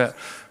 Not talking about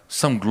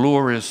some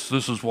glorious,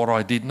 this is what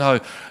I did. No,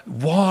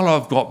 while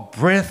I've got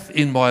breath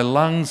in my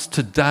lungs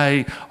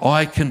today,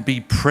 I can be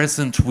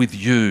present with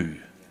you.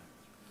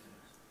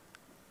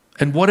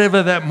 And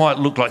whatever that might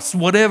look like,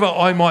 whatever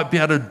I might be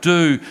able to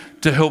do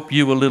to help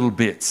you a little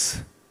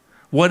bit.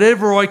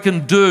 Whatever I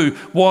can do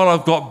while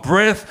I've got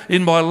breath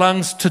in my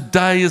lungs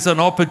today is an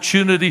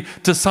opportunity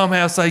to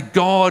somehow say,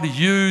 God,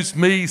 use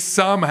me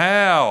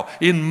somehow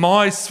in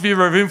my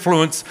sphere of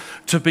influence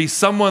to be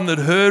someone that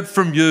heard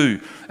from you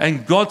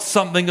and got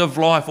something of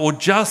life, or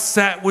just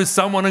sat with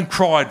someone and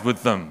cried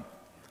with them.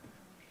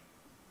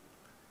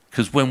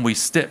 Because when we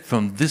step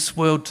from this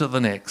world to the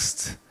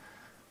next,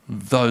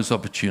 those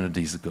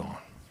opportunities are gone.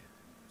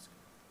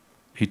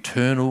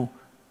 Eternal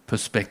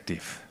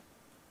perspective.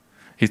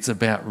 It's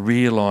about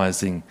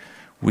realising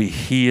we're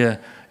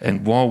here,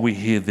 and while we're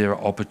here, there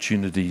are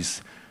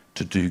opportunities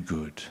to do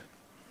good.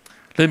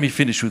 Let me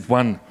finish with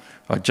one.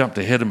 I jumped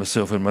ahead of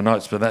myself in my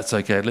notes, but that's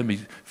okay. Let me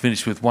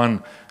finish with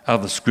one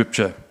other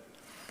scripture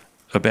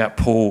about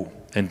Paul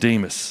and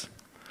Demas.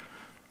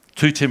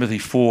 2 Timothy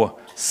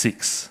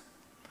 4:6.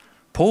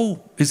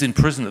 Paul is in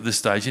prison at this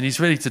stage and he's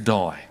ready to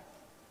die.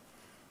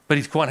 But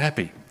he's quite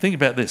happy. Think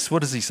about this. What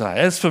does he say?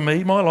 As for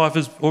me, my life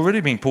has already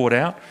been poured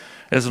out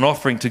as an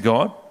offering to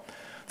God.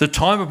 The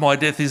time of my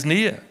death is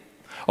near.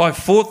 I've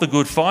fought the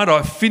good fight.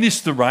 I've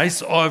finished the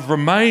race. I've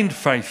remained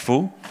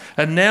faithful.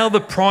 And now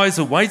the prize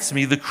awaits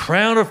me, the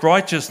crown of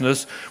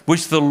righteousness,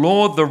 which the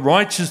Lord, the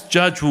righteous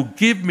judge, will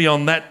give me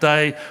on that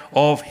day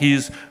of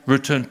his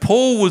return.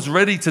 Paul was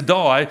ready to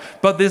die,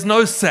 but there's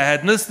no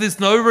sadness. There's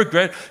no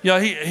regret. You know,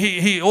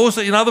 he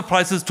also in other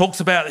places talks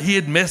about he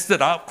had messed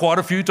it up quite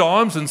a few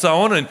times and so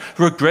on and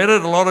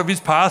regretted a lot of his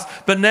past.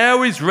 But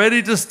now he's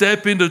ready to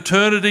step into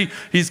eternity.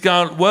 He's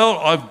going, well,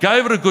 I've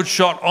gave it a good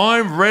shot.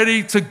 I'm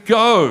ready to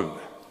go.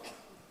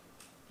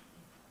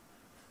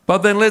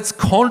 But then let's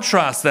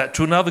contrast that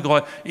to another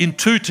guy in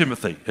 2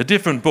 Timothy, a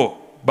different book.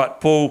 But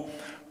Paul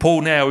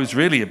now is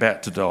really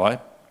about to die.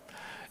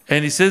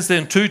 And he says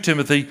then 2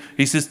 Timothy,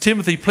 he says,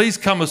 Timothy, please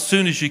come as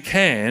soon as you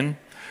can.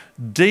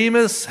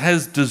 Demas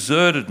has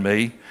deserted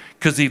me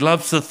because he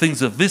loves the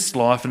things of this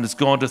life and has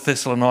gone to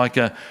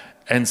Thessalonica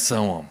and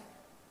so on.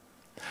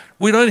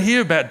 We don't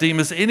hear about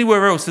Demas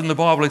anywhere else in the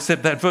Bible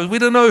except that verse. We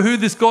don't know who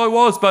this guy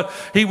was, but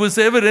he was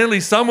evidently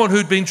someone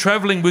who'd been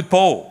travelling with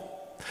Paul.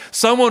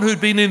 Someone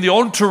who'd been in the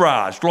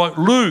entourage, like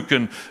Luke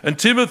and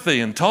Timothy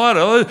and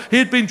Titus.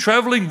 He'd been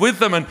travelling with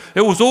them and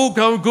it was all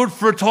going good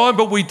for a time,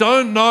 but we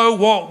don't know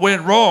what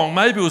went wrong.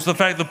 Maybe it was the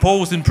fact that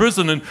Paul was in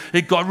prison and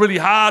it got really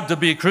hard to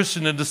be a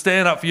Christian and to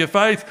stand up for your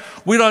faith.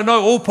 We don't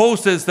know. All Paul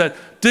says that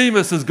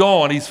Demas is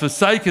gone. He's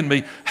forsaken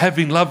me,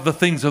 having loved the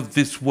things of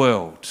this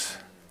world.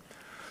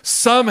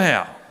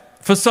 Somehow,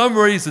 for some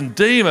reason,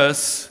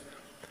 Demas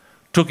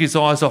took his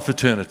eyes off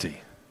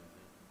eternity.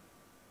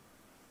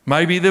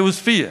 Maybe there was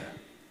fear.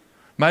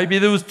 Maybe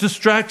there was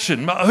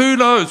distraction. Who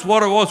knows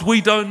what it was?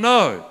 We don't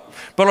know.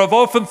 But I've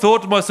often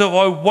thought to myself,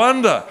 I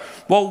wonder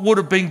what would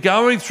have been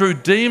going through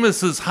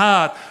Demas's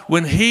heart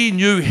when he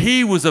knew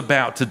he was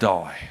about to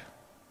die.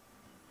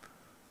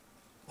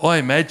 I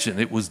imagine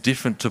it was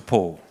different to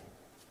Paul.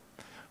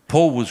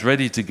 Paul was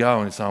ready to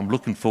go and said, I'm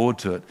looking forward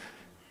to it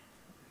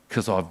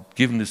because I've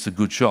given this a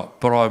good shot.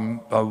 But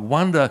I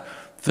wonder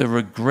the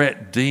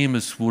regret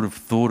Demas would have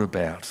thought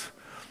about,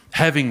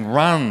 having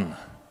run,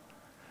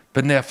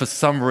 but now for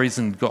some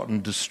reason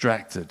gotten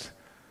distracted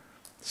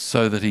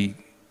so that he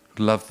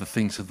loved the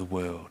things of the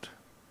world.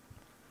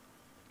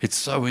 It's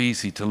so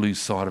easy to lose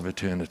sight of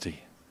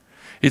eternity.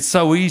 It's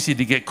so easy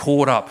to get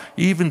caught up,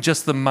 even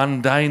just the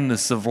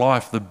mundaneness of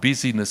life, the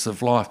busyness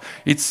of life.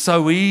 It's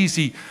so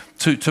easy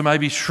to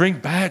maybe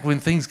shrink back when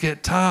things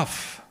get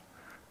tough.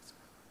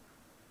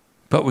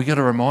 But we've got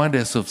to remind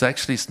ourselves,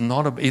 actually,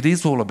 it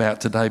is all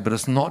about today, but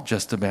it's not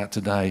just about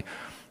today.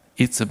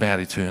 It's about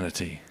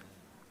eternity.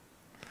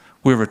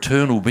 We're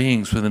eternal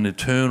beings with an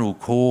eternal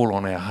call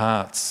on our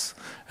hearts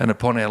and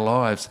upon our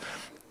lives.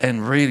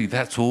 And really,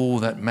 that's all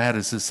that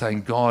matters, is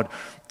saying, God,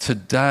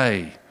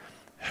 today,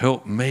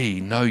 help me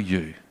know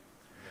you.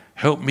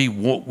 Help me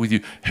walk with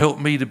you. Help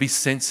me to be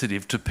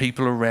sensitive to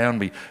people around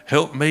me.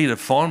 Help me to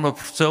find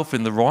myself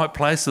in the right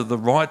place at the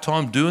right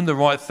time, doing the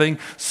right thing,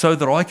 so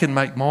that I can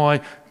make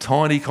my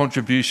tiny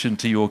contribution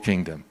to your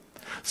kingdom.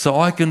 So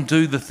I can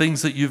do the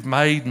things that you've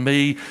made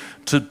me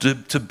to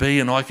be,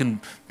 and I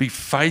can be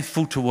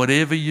faithful to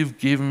whatever you've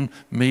given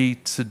me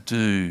to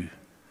do.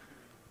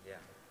 Yeah.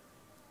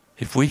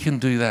 If we can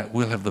do that,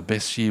 we'll have the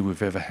best year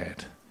we've ever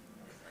had.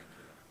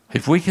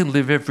 If we can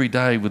live every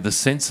day with a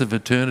sense of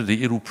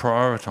eternity, it'll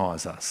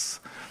prioritise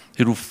us.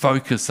 It'll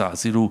focus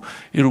us. It'll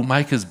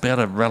make us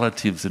better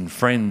relatives and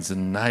friends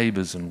and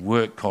neighbours and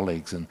work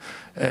colleagues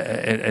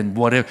and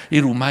whatever.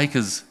 It'll make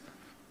us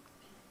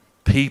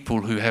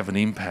people who have an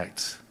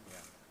impact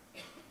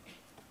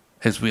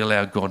as we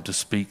allow God to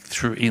speak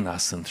in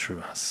us and through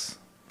us.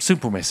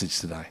 Simple message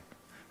today.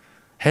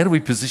 How do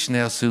we position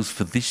ourselves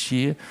for this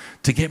year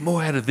to get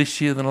more out of this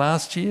year than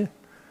last year?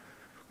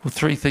 Well,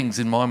 3 things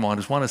in my mind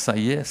is, one, to say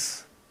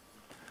yes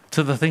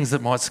to the things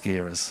that might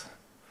scare us,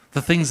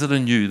 the things that are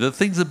new, the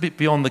things a bit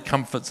beyond the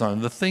comfort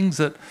zone, the things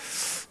that,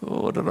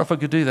 I don't know if I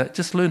could do that.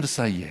 Just learn to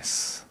say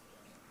yes.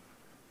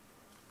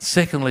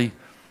 Secondly,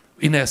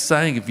 in our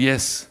saying of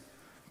yes,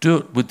 do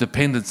it with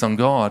dependence on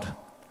God.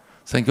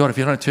 Saying, God, if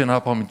you don't turn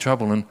up, I'm in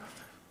trouble. And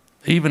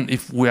even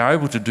if we're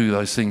able to do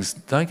those things,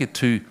 don't get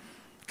too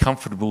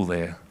comfortable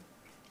there.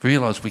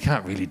 Realise we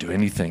can't really do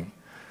anything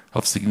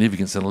of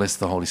significance unless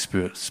the Holy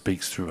Spirit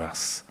speaks through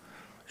us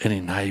and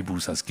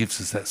enables us,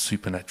 gives us that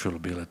supernatural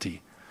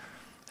ability.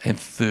 And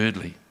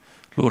thirdly,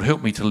 Lord,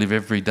 help me to live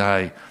every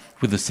day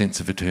with a sense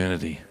of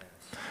eternity.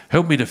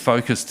 Help me to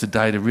focus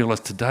today, to realise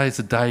today is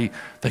a day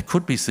that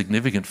could be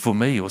significant for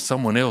me or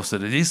someone else,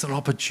 that it is an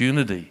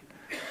opportunity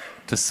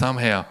to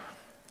somehow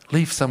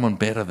leave someone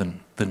better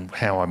than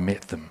how I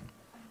met them.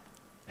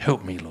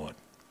 Help me, Lord,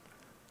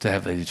 to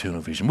have that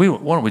eternal vision. Why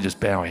don't we just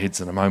bow our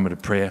heads in a moment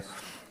of prayer?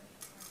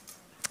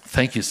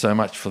 Thank you so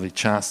much for the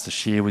chance to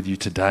share with you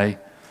today.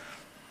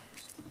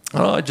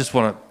 I'm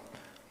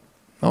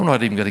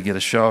not even going to get a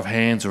show of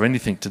hands or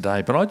anything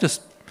today, but I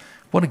just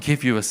want to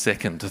give you a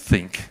second to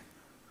think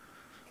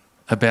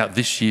about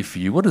this year for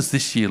you. What does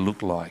this year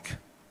look like?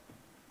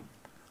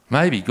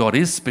 Maybe God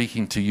is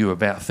speaking to you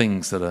about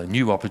things that are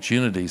new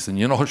opportunities and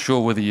you're not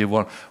sure whether you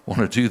want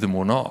to do them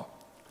or not.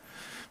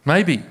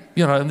 Maybe,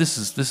 and this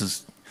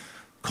is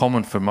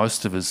common for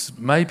most of us,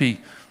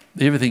 maybe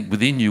everything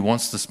within you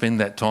wants to spend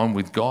that time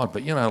with God,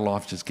 but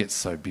life just gets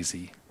so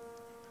busy.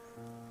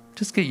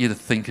 Just get you to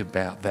think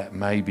about that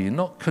maybe, and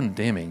not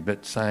condemning,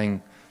 but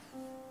saying,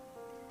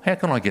 how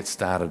can I get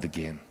started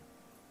again?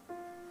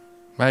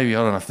 Maybe, I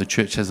don't know if the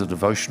church has a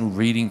devotional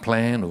reading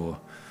plan, or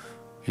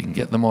you can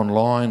get them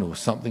online or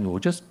something, or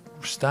just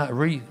start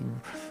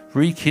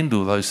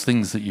rekindle those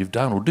things that you've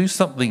done, or do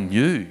something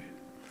new.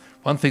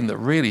 One thing that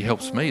really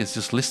helps me is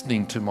just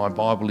listening to my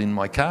Bible in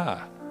my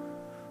car.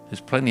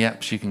 There's plenty of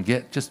apps you can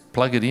get, just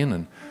plug it in,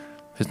 and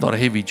it's not a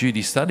heavy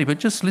duty study, but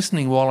just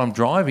listening while I'm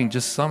driving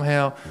just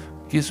somehow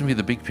gives me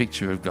the big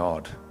picture of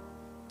God.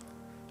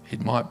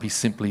 It might be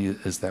simply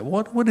as that.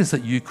 What is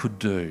it you could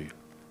do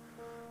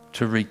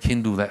to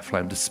rekindle that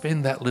flame, to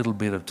spend that little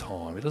bit of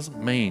time? It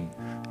doesn't mean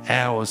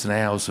hours and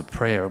hours of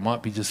prayer. It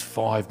might be just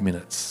 5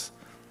 minutes.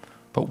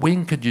 But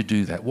when could you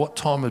do that? What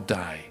time of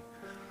day?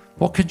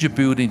 What could you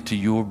build into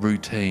your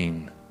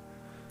routine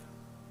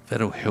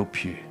that'll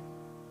help you?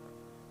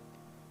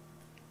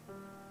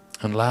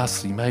 And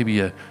lastly, maybe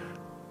a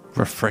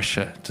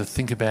refresher to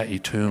think about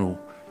eternal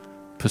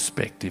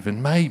perspective.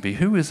 And maybe,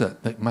 who is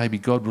it that maybe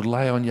God would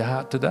lay on your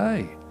heart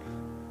today?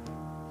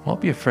 Might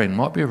be a friend,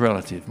 might be a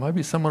relative, might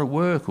be someone at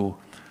work, or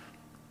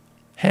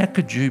how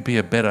could you be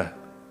a better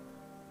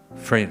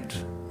friend,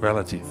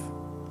 relative,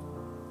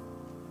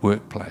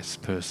 workplace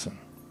person?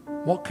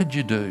 What could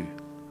you do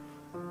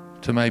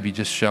to maybe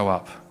just show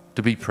up,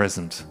 to be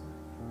present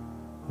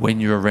when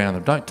you're around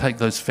them? Don't take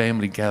those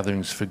family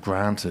gatherings for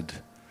granted,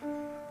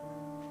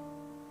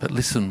 but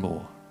listen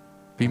more,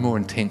 be more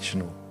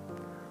intentional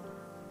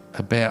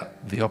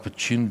about the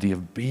opportunity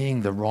of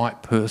being the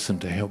right person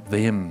to help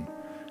them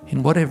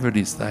in whatever it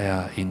is they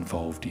are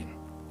involved in.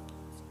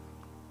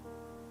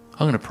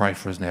 I'm going to pray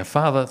for us now.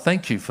 Father,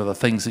 thank you for the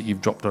things that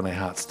you've dropped on our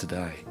hearts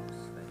today.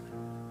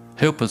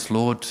 Help us,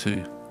 Lord,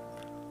 to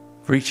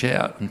reach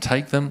out and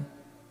take them.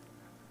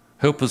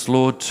 Help us,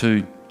 Lord,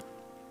 to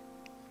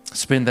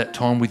spend that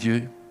time with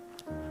you.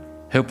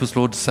 Help us,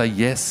 Lord, to say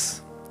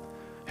yes.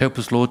 Help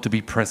us, Lord, to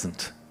be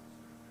present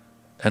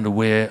and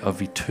aware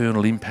of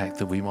eternal impact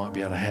that we might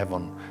be able to have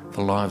on the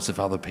lives of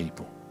other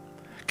people.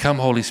 Come,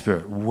 Holy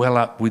Spirit, well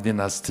up within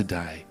us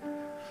today.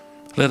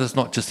 Let us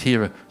not just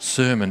hear a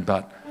sermon,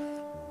 but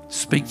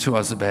speak to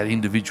us about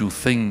individual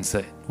things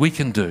that we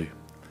can do,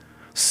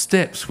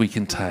 steps we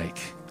can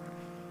take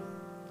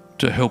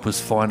to help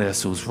us find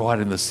ourselves right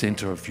in the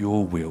centre of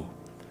your will.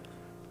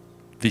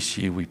 This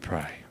year we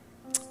pray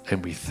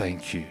and we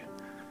thank you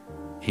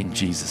in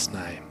Jesus'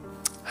 name.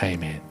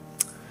 Amen.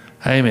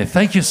 Amen.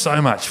 Thank you so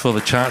much for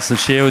the chance to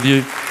share with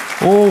you.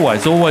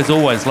 Always, always,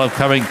 always love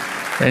coming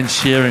and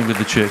sharing with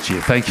the church here.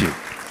 Thank you.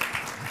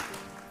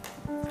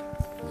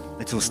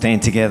 Let's all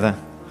stand together.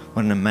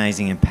 What an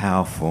amazing and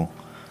powerful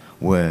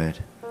word.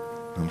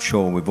 I'm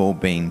sure we've all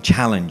been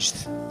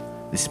challenged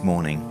this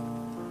morning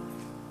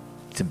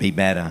to be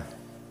better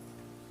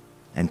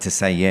and to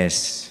say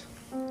yes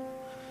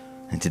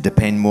and to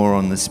depend more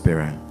on the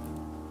Spirit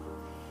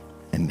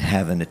and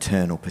have an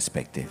eternal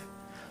perspective.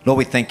 Lord,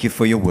 we thank you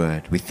for your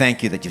word. We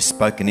thank you that you've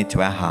spoken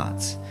into our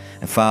hearts.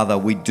 And Father,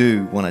 we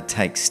do want to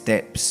take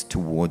steps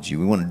towards you.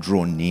 We want to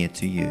draw near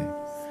to you.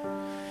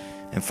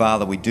 And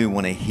Father, we do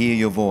want to hear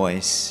your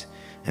voice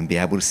and be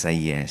able to say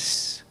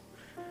yes.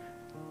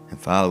 And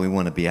Father, we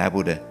want to be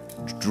able to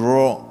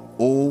draw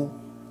all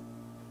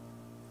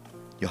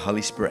your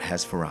Holy Spirit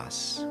has for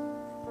us.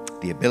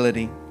 The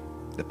ability,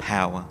 the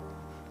power,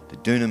 the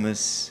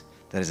dunamis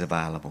that is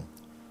available.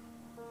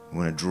 We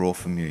want to draw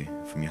from you,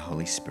 from your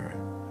Holy Spirit.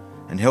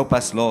 And help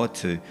us, Lord,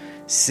 to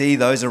see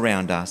those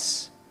around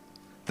us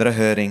that are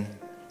hurting,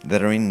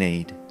 that are in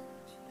need.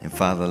 And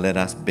Father, let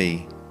us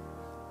be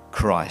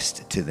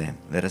Christ to them.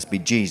 Let us be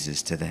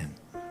Jesus to them.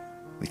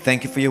 We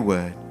thank you for your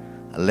word.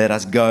 Let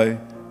us go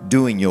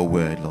doing your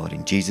word, Lord.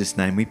 In Jesus'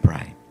 name we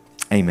pray.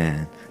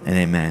 Amen and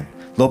amen.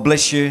 Lord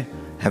bless you.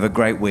 Have a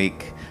great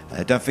week.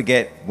 Don't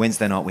forget,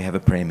 Wednesday night we have a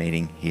prayer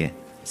meeting here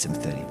at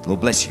 7:30.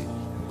 Lord bless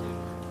you.